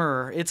Mount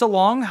Camerer, it's a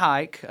long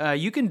hike.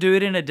 You can do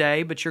it in a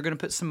day, but you're going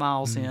to put some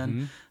miles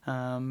in,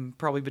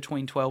 probably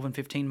between 12 and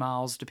 15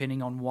 miles,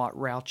 depending on what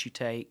route you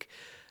take.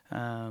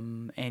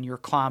 And you're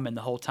climbing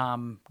the whole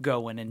time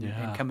going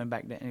and coming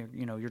back down.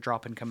 You're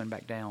dropping, coming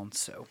back down.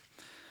 So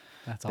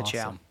that's awesome.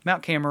 Yeah,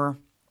 Mount Camerer.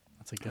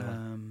 That's a good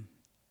one.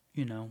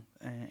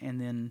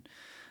 And then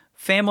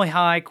family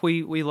hike,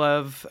 we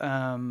loved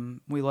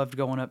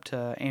going up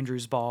to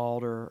Andrews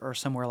Bald or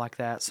somewhere like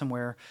that.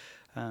 Somewhere,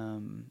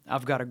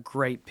 I've got a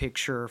great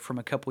picture from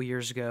a couple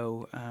years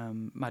ago.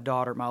 My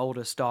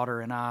oldest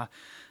daughter, and I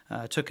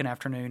took an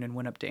afternoon and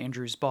went up to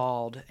Andrews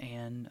Bald,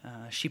 and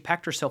she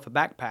packed herself a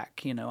backpack.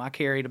 I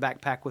carried a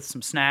backpack with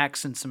some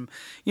snacks and some,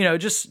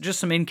 just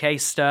some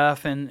in-case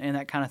stuff and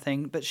that kind of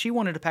thing. But she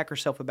wanted to pack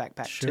herself a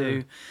backpack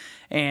too.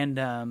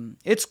 And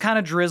it's kind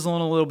of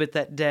drizzling a little bit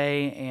that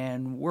day,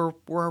 and we're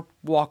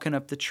walking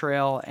up the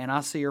trail, and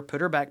I see her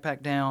put her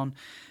backpack down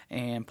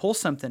and pull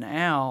something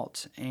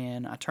out,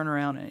 and I turn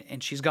around,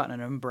 and she's got an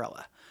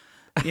umbrella.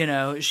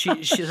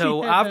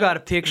 So I've got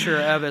a picture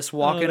of us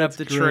walking up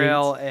the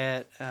trail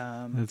at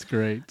that's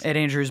great at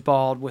Andrews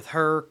Bald with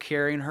her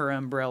carrying her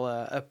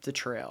umbrella up the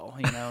trail,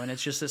 and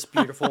it's just this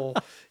beautiful,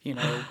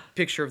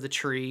 picture of the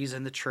trees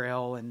and the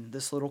trail and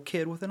this little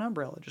kid with an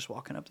umbrella just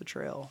walking up the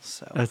trail.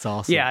 So that's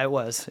awesome. Yeah, it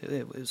was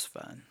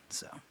fun.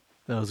 So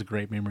those are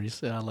great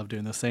memories. I love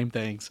doing the same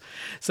things.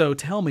 So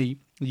tell me,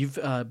 you've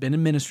been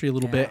in ministry a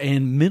little bit,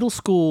 and middle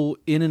school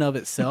in and of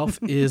itself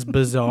is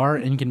bizarre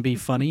and can be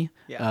funny.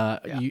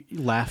 You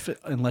laugh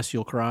unless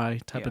you'll cry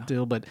type of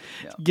deal. But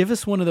give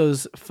us one of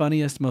those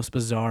funniest, most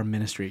bizarre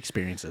ministry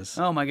experiences.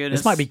 Oh, my goodness.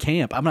 This might be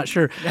camp. I'm not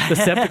sure. The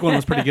septic one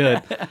was pretty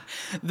good.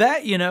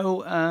 That,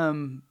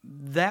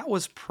 that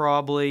was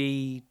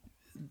probably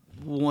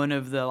one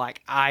of the,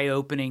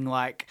 eye-opening,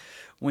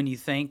 when you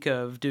think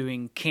of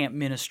doing camp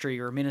ministry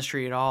or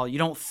ministry at all, you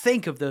don't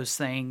think of those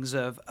things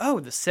of,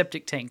 the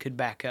septic tank could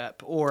back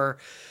up, or,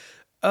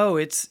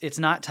 it's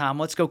nighttime,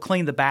 let's go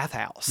clean the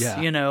bathhouse,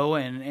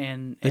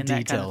 and the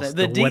details, that kind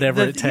of thing.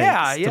 Whatever it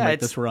takes to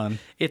make this run.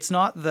 It's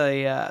not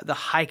the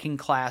hiking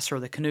class or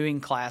the canoeing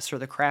class or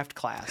the craft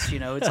class,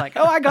 it's like,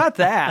 I got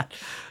that.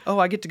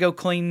 I get to go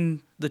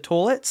clean the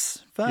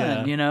toilets.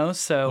 Fun,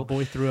 so a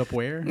boy threw up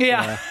where?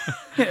 Yeah,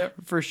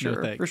 for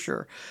sure, for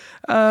sure.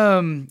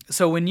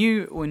 So when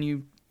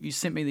you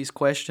sent me these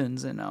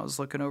questions and I was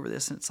looking over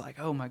this, and it's like,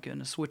 oh my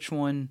goodness, which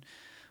one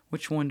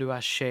do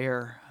I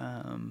share?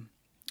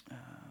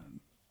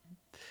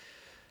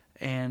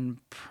 And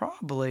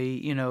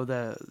probably,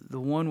 the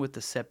one with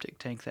the septic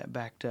tank that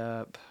backed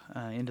up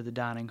into the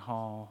dining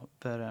hall.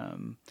 But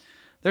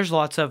there's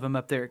lots of them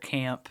up there at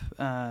Camp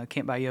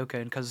Bayoka,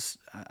 and because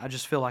I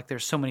just feel like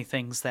there's so many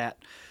things that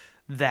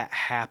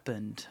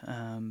happened.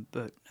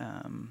 But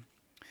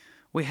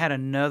we had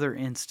another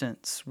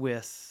instance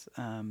with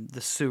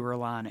the sewer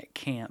line at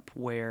camp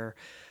where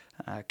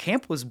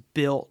camp was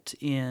built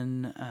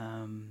in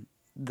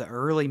the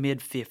early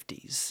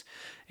mid-50s,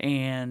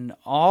 and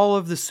all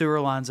of the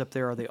sewer lines up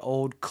there are the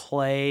old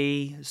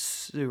clay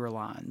sewer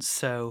lines.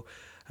 So,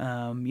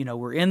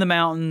 we're in the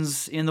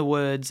mountains, in the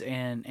woods,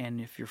 and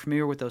if you're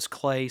familiar with those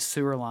clay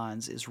sewer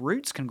lines,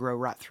 roots can grow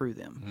right through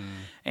them.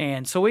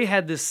 And so we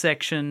had this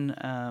section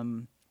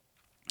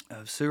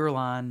of sewer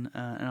line,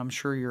 and I'm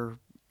sure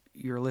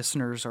your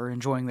listeners are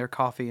enjoying their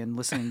coffee and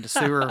listening to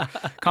sewer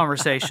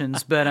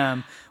conversations.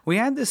 But we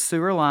had this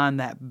sewer line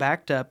that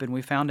backed up, and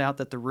we found out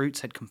that the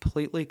roots had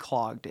completely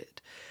clogged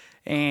it.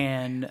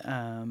 And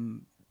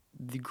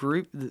the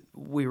group,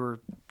 we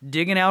were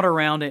digging out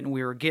around it, and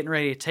we were getting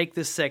ready to take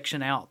this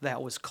section out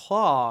that was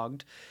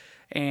clogged.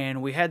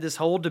 And we had this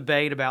whole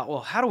debate about, well,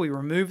 how do we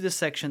remove this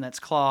section that's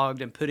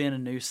clogged and put in a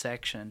new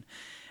section?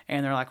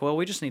 And they're like, well,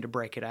 we just need to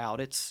break it out.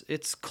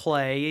 It's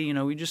clay,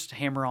 we just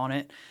hammer on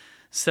it.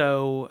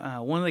 So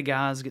one of the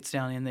guys gets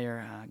down in there,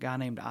 a guy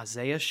named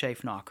Isaiah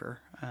Schafnocker,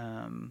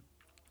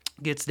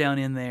 gets down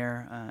in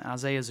there.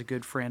 Isaiah is a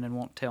good friend and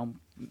won't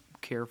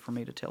care for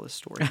me to tell this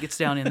story. He gets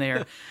down in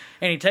there,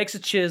 and he takes a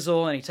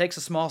chisel, and he takes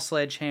a small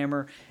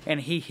sledgehammer, and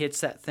he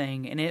hits that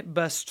thing, and it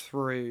busts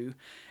through.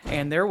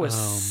 And there was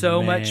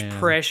so much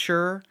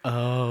pressure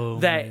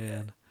that,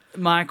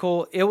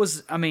 Michael, it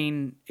was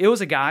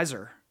a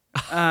geyser.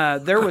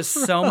 There was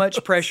so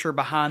much pressure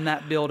behind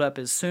that buildup.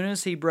 As soon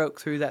as he broke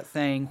through that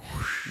thing,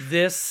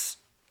 this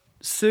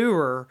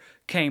sewer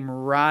came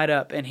right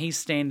up, and he's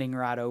standing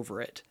right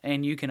over it.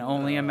 And you can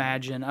only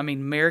imagine. I mean,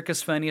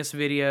 America's Funniest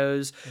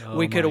Videos.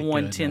 We could have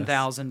won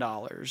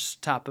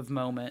 $10,000 type of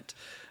moment.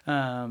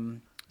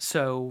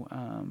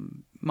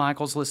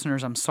 Michael's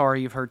listeners, I'm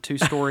sorry you've heard two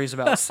stories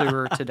about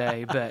sewer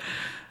today, but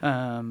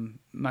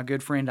my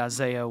good friend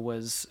Isaiah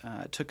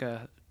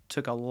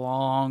took a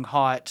long,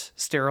 hot,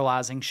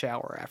 sterilizing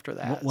shower after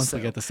that. Once we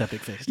got the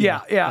septic fixed.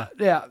 Yeah.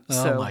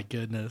 Oh, my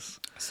goodness.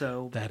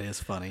 So that is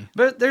funny.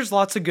 But there's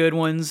lots of good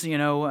ones.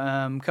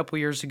 A couple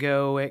years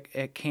ago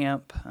at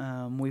camp,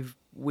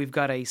 we've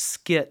got a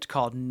skit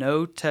called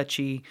No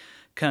Touchy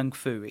Kung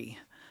Fu-y.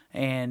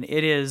 And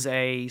it is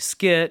a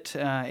skit.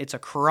 It's a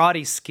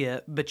karate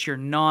skit, but you're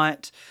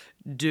not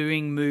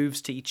doing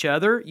moves to each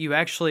other. You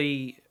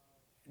actually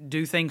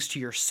do things to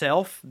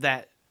yourself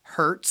that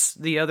hurts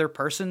the other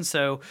person.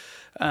 So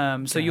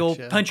you'll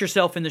punch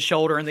yourself in the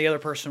shoulder, and the other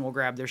person will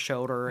grab their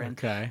shoulder. And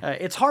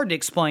it's hard to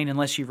explain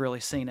unless you've really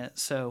seen it.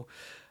 So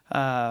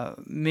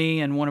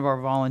me and one of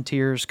our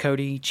volunteers,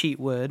 Cody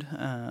Cheatwood,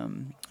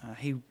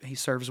 he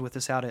serves with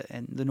us out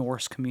in the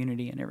Norris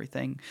community and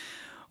everything.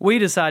 We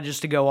decided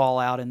just to go all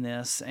out in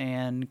this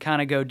and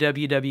kind of go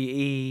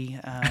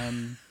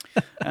WWE.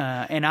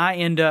 And I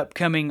end up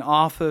coming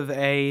off of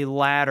a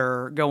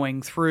ladder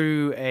going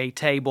through a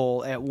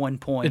table at one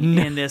point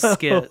in this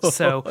skit.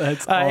 So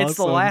that's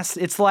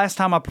awesome. It's the last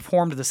time I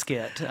performed the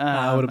skit.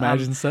 I would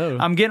imagine so.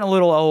 I'm getting a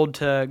little old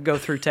to go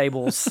through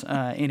tables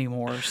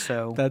anymore.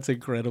 So that's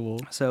incredible.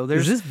 So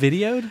is this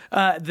videoed?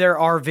 There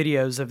are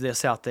videos of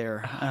this out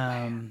there.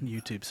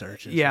 YouTube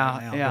searches.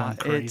 Yeah.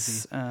 Crazy.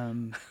 It's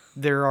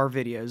there are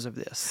videos of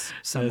this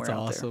somewhere That's out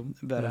awesome.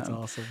 there. But, that's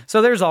awesome.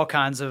 So there's all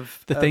kinds of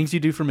things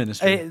you do for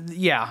ministry.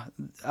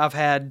 I've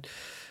had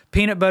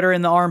peanut butter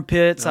in the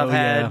armpits. I've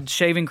had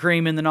shaving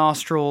cream in the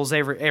nostrils.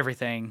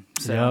 Everything.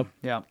 So,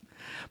 yep.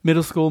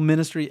 Middle school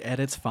ministry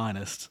at its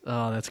finest.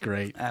 Oh, that's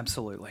great.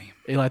 Absolutely.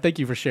 Eli, thank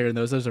you for sharing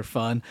those. Those are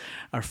fun.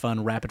 Our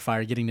fun rapid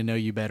fire, getting to know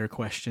you better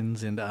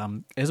questions.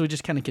 And as we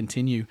just kind of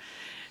continue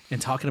and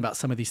talking about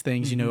some of these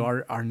things,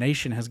 our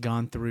nation has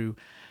gone through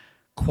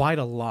quite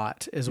a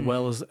lot, as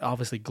well as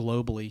obviously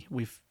globally.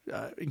 We've,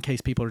 in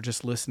case people are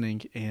just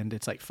listening, and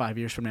it's like 5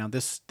 years from now.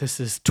 This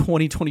is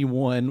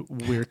 2021.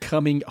 We're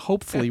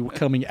hopefully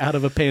coming out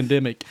of a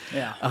pandemic.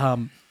 Yeah.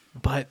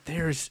 But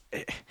there's,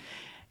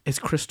 as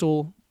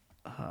Crystal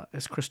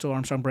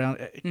Armstrong Brown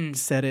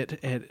said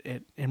it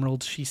at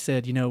Emerald, she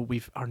said,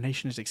 our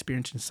nation is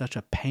experiencing such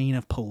a pain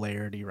of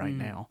polarity right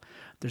now.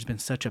 There's been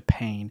such a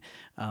pain.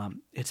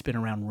 It's been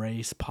around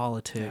race,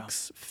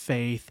 politics,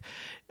 faith,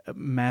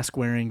 mask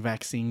wearing,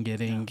 vaccine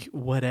getting,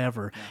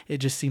 whatever. It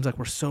just seems like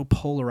we're so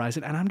polarized.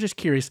 And I'm just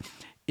curious,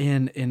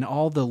 in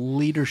all the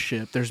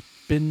leadership, there's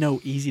been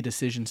no easy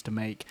decisions to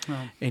make.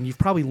 And you've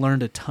probably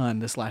learned a ton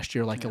this last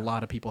year, like a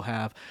lot of people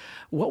have.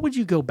 What would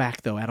you go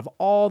back, though, out of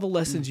all the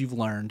lessons you've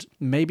learned?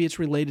 Maybe it's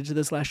related to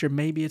this last year.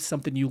 Maybe it's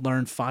something you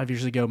learned 5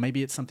 years ago.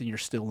 Maybe it's something you're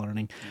still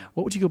learning.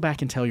 What would you go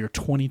back and tell your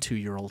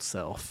 22-year-old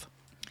self?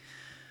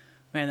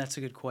 Man, that's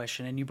a good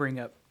question. And you bring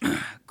up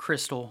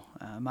Crystal.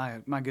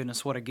 My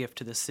goodness, what a gift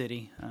to the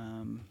city.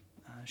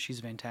 She's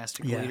a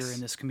fantastic leader in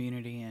this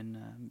community,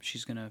 and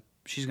she's gonna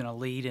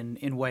lead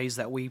in ways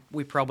that we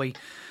probably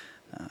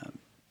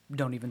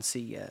don't even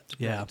see yet.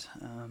 Yeah. But,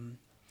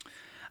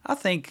 I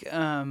think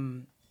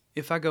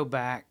if I go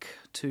back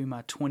to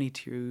my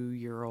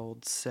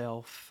 22-year-old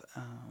self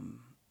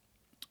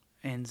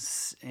and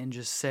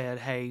just said,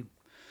 hey,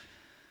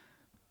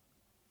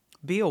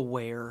 be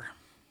aware.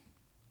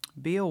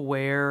 Be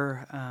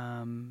aware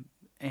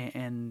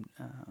and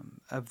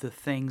of the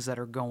things that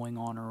are going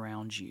on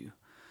around you.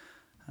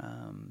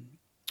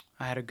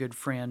 I had a good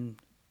friend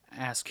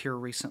ask here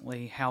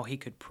recently how he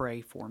could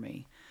pray for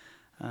me.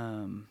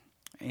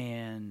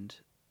 And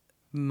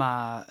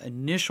my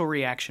initial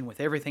reaction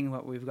with everything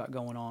that we've got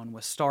going on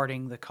was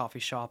starting the coffee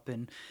shop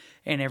and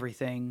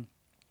everything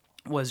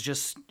was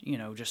just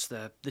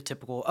the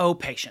typical,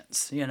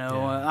 patience,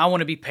 I want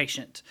to be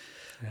patient.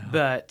 Yeah.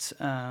 But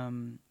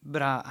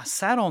I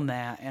sat on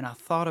that and I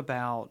thought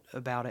about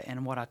it,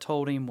 and what I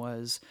told him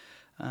was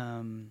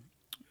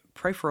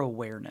pray for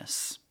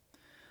awareness.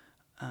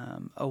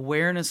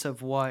 Awareness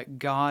of what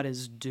God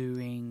is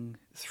doing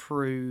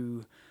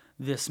through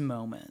this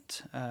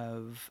moment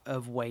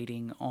of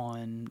waiting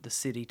on the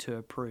city to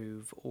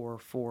approve or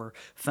for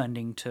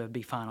funding to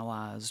be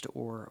finalized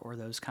or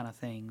those kind of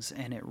things.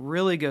 And it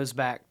really goes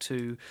back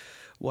to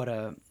what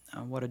a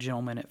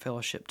gentleman at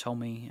Fellowship told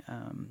me,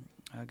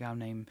 a guy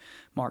named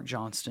Mark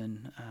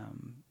Johnston.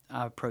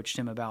 I approached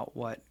him about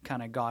what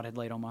kind of God had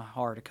laid on my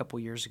heart a couple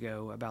years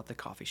ago about the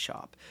coffee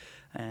shop.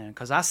 And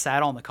because I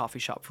sat on the coffee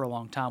shop for a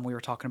long time, we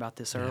were talking about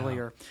this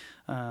earlier,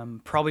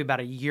 probably about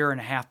a year and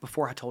a half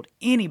before I told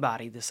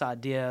anybody this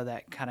idea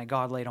that kind of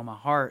God laid on my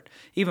heart,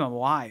 even my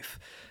wife.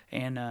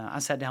 And I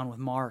sat down with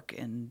Mark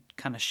and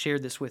kind of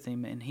shared this with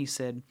him, and he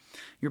said,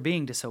 "You're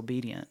being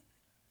disobedient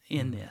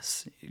in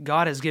this.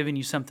 God has given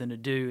you something to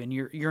do, and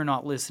you're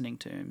not listening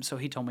to him." So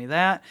he told me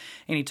that,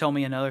 and he told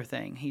me another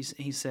thing.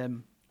 He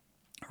said,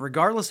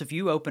 regardless if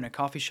you open a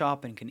coffee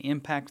shop and can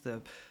impact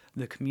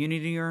the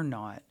community or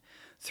not,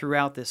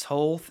 throughout this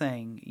whole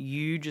thing,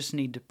 you just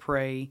need to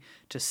pray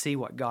to see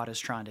what God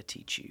is trying to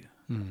teach you.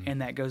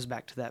 And that goes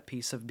back to that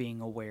piece of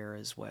being aware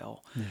as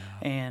well. Yeah.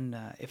 And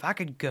if I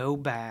could go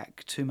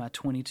back to my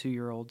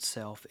 22-year-old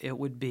self, it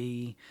would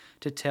be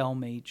to tell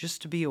me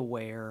just to be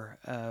aware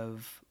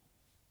of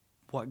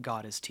what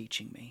God is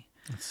teaching me.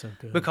 That's so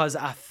good. Because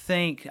I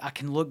think I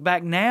can look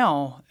back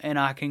now and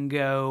I can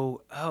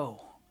go,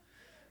 oh,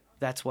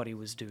 that's what he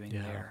was doing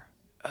there.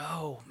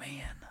 Oh,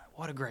 man,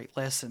 what a great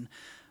lesson.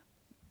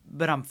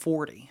 But I'm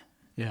 40.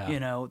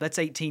 Yeah. That's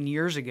 18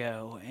 years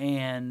ago.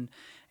 And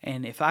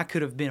if I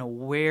could have been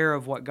aware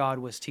of what God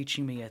was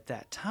teaching me at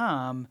that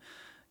time,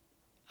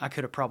 I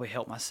could have probably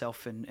helped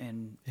myself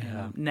and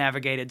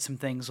navigated some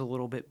things a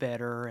little bit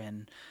better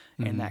and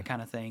that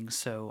kind of thing.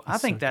 So I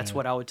think that's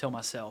what I would tell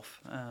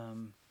myself,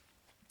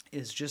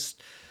 is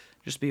just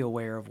be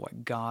aware of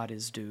what God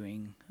is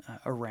doing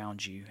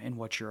around you and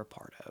what you're a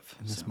part of.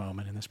 In this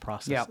moment, in this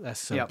process. Yep. That's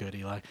so good,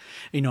 Eli.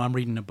 I'm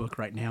reading a book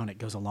right now, and it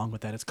goes along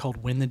with that. It's called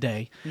Win the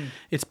Day.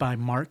 It's by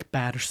Mark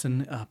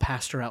Batterson, a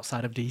pastor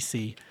outside of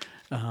D.C.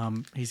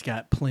 He's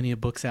got plenty of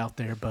books out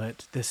there,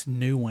 but this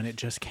new one, it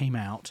just came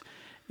out,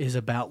 is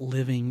about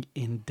living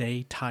in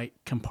day-tight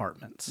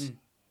compartments.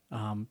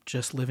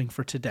 Just living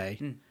for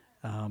today.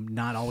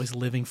 Not always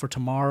living for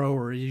tomorrow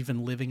or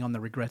even living on the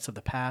regrets of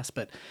the past,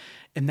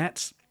 and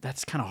that's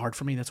kind of hard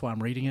for me. That's why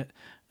I'm reading it,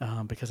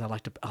 because I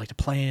like to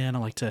plan. I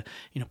like to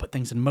put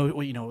things in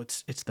motion.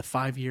 It's the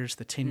 5 years,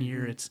 the 10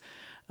 year. It's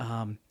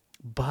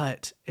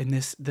but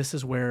this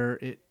is where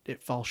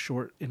it falls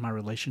short in my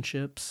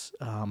relationships,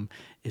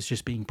 is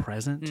just being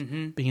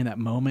present, being in that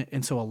moment.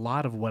 And so a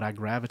lot of what I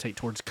gravitate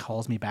towards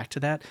calls me back to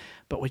that.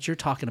 But what you're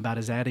talking about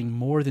is adding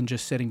more than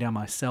just setting down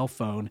my cell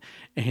phone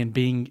and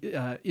being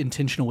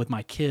intentional with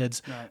my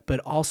kids, right, but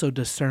also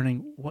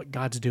discerning what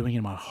God's doing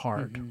in my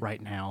heart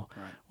right now,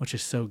 which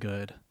is so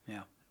good.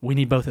 Yeah. We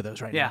need both of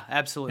those right now. Yeah,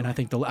 absolutely. And I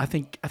think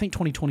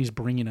 2020 is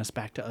bringing us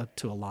back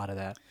to a lot of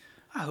that.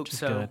 I hope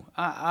so.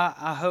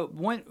 I hope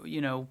when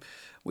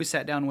we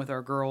sat down with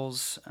our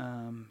girls,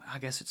 I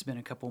guess it's been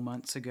a couple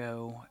months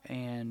ago,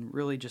 and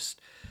really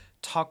just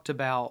talked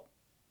about,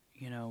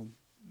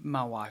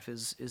 my wife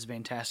is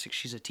fantastic.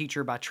 She's a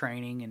teacher by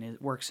training and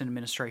works in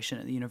administration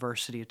at the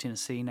University of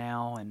Tennessee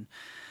now, and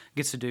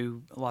gets to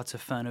do lots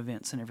of fun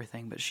events and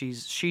everything. But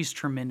she's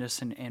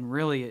tremendous and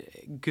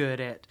really good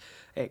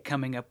at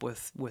coming up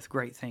with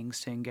great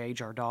things to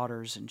engage our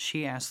daughters. And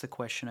she asked the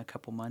question a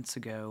couple months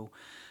ago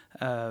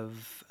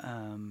of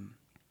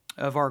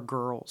our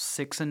girls,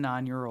 6 and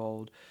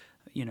 9-year-old,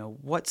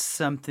 what's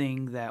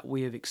something that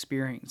we have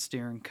experienced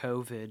during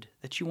COVID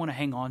that you want to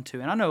hang on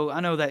to? And I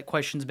know that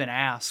question's been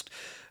asked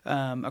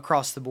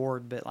across the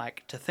board, but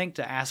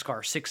to ask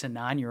our 6 and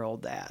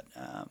 9-year-old that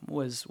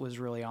was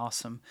really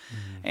awesome.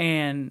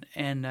 And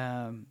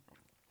I'm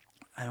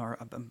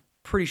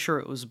pretty sure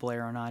it was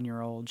Blair, our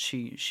 9-year-old.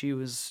 She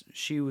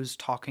was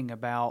talking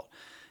about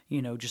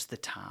just the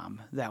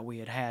time that we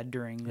had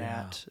during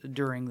that,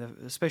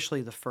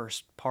 especially the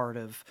first part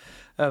of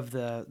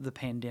the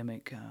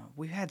pandemic.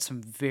 We had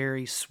some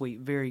very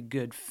sweet, very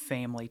good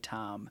family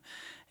time,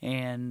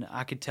 and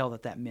I could tell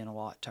that meant a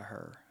lot to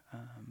her.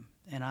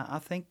 And I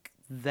think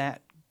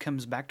that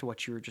comes back to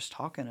what you were just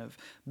talking of,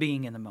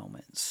 being in the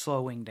moment,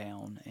 slowing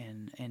down,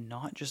 and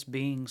not just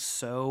being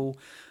so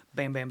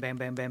bam, bam, bam,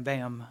 bam, bam,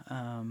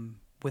 bam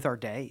with our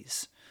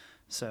days.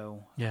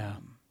 So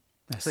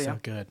that's so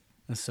good.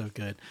 That's so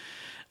good.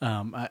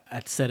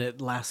 I said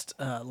it last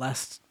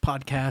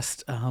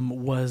podcast,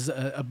 was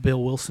a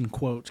Bill Wilson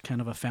quote, kind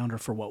of a founder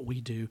for what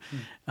we do.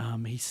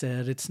 He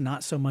said, it's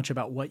not so much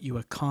about what you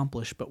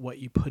accomplish, but what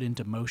you put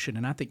into motion.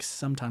 And I think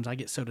sometimes I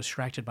get so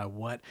distracted by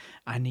what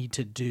I need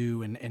to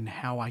do and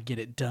how I get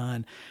it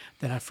done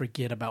that I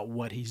forget about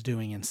what he's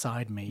doing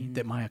inside me,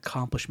 that my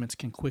accomplishments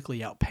can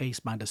quickly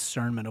outpace my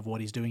discernment of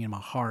what he's doing in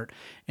my heart,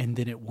 and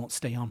then it won't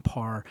stay on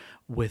par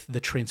with the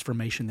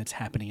transformation that's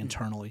happening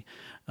internally.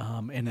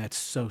 And that's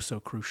so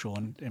crucial.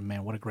 And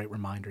man, what a great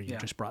reminder you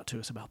just brought to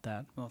us about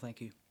that. Well, thank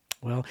you.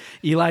 Well,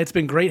 Eli, it's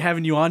been great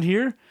having you on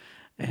here.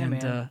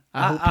 And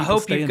I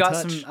hope you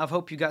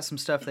got some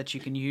stuff that you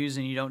can use,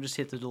 and you don't just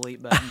hit the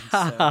delete button.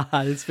 So.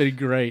 It's been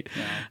great.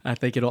 Yeah. I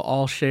think it'll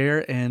all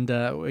share. And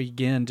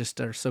again,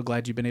 just are so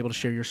glad you've been able to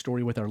share your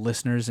story with our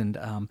listeners, and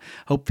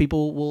hope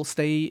people will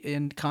stay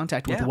in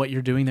contact with what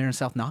you're doing there in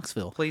South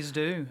Knoxville. Please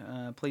do.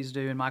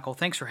 And Michael,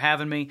 thanks for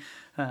having me.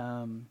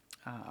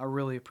 I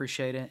really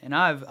appreciate it, and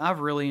I've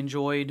really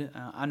enjoyed.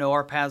 I know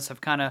our paths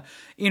have kind of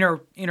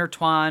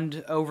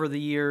intertwined over the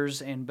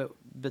years,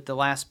 but the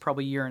last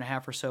probably year and a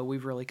half or so,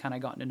 we've really kind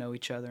of gotten to know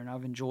each other, and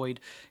I've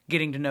enjoyed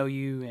getting to know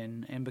you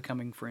and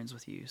becoming friends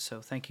with you.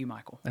 So thank you,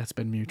 Michael. That's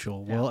been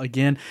mutual. Well,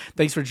 again,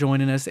 thanks for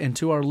joining us, and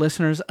to our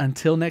listeners,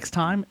 until next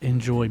time,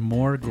 enjoy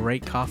more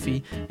great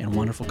coffee and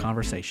wonderful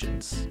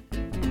conversations.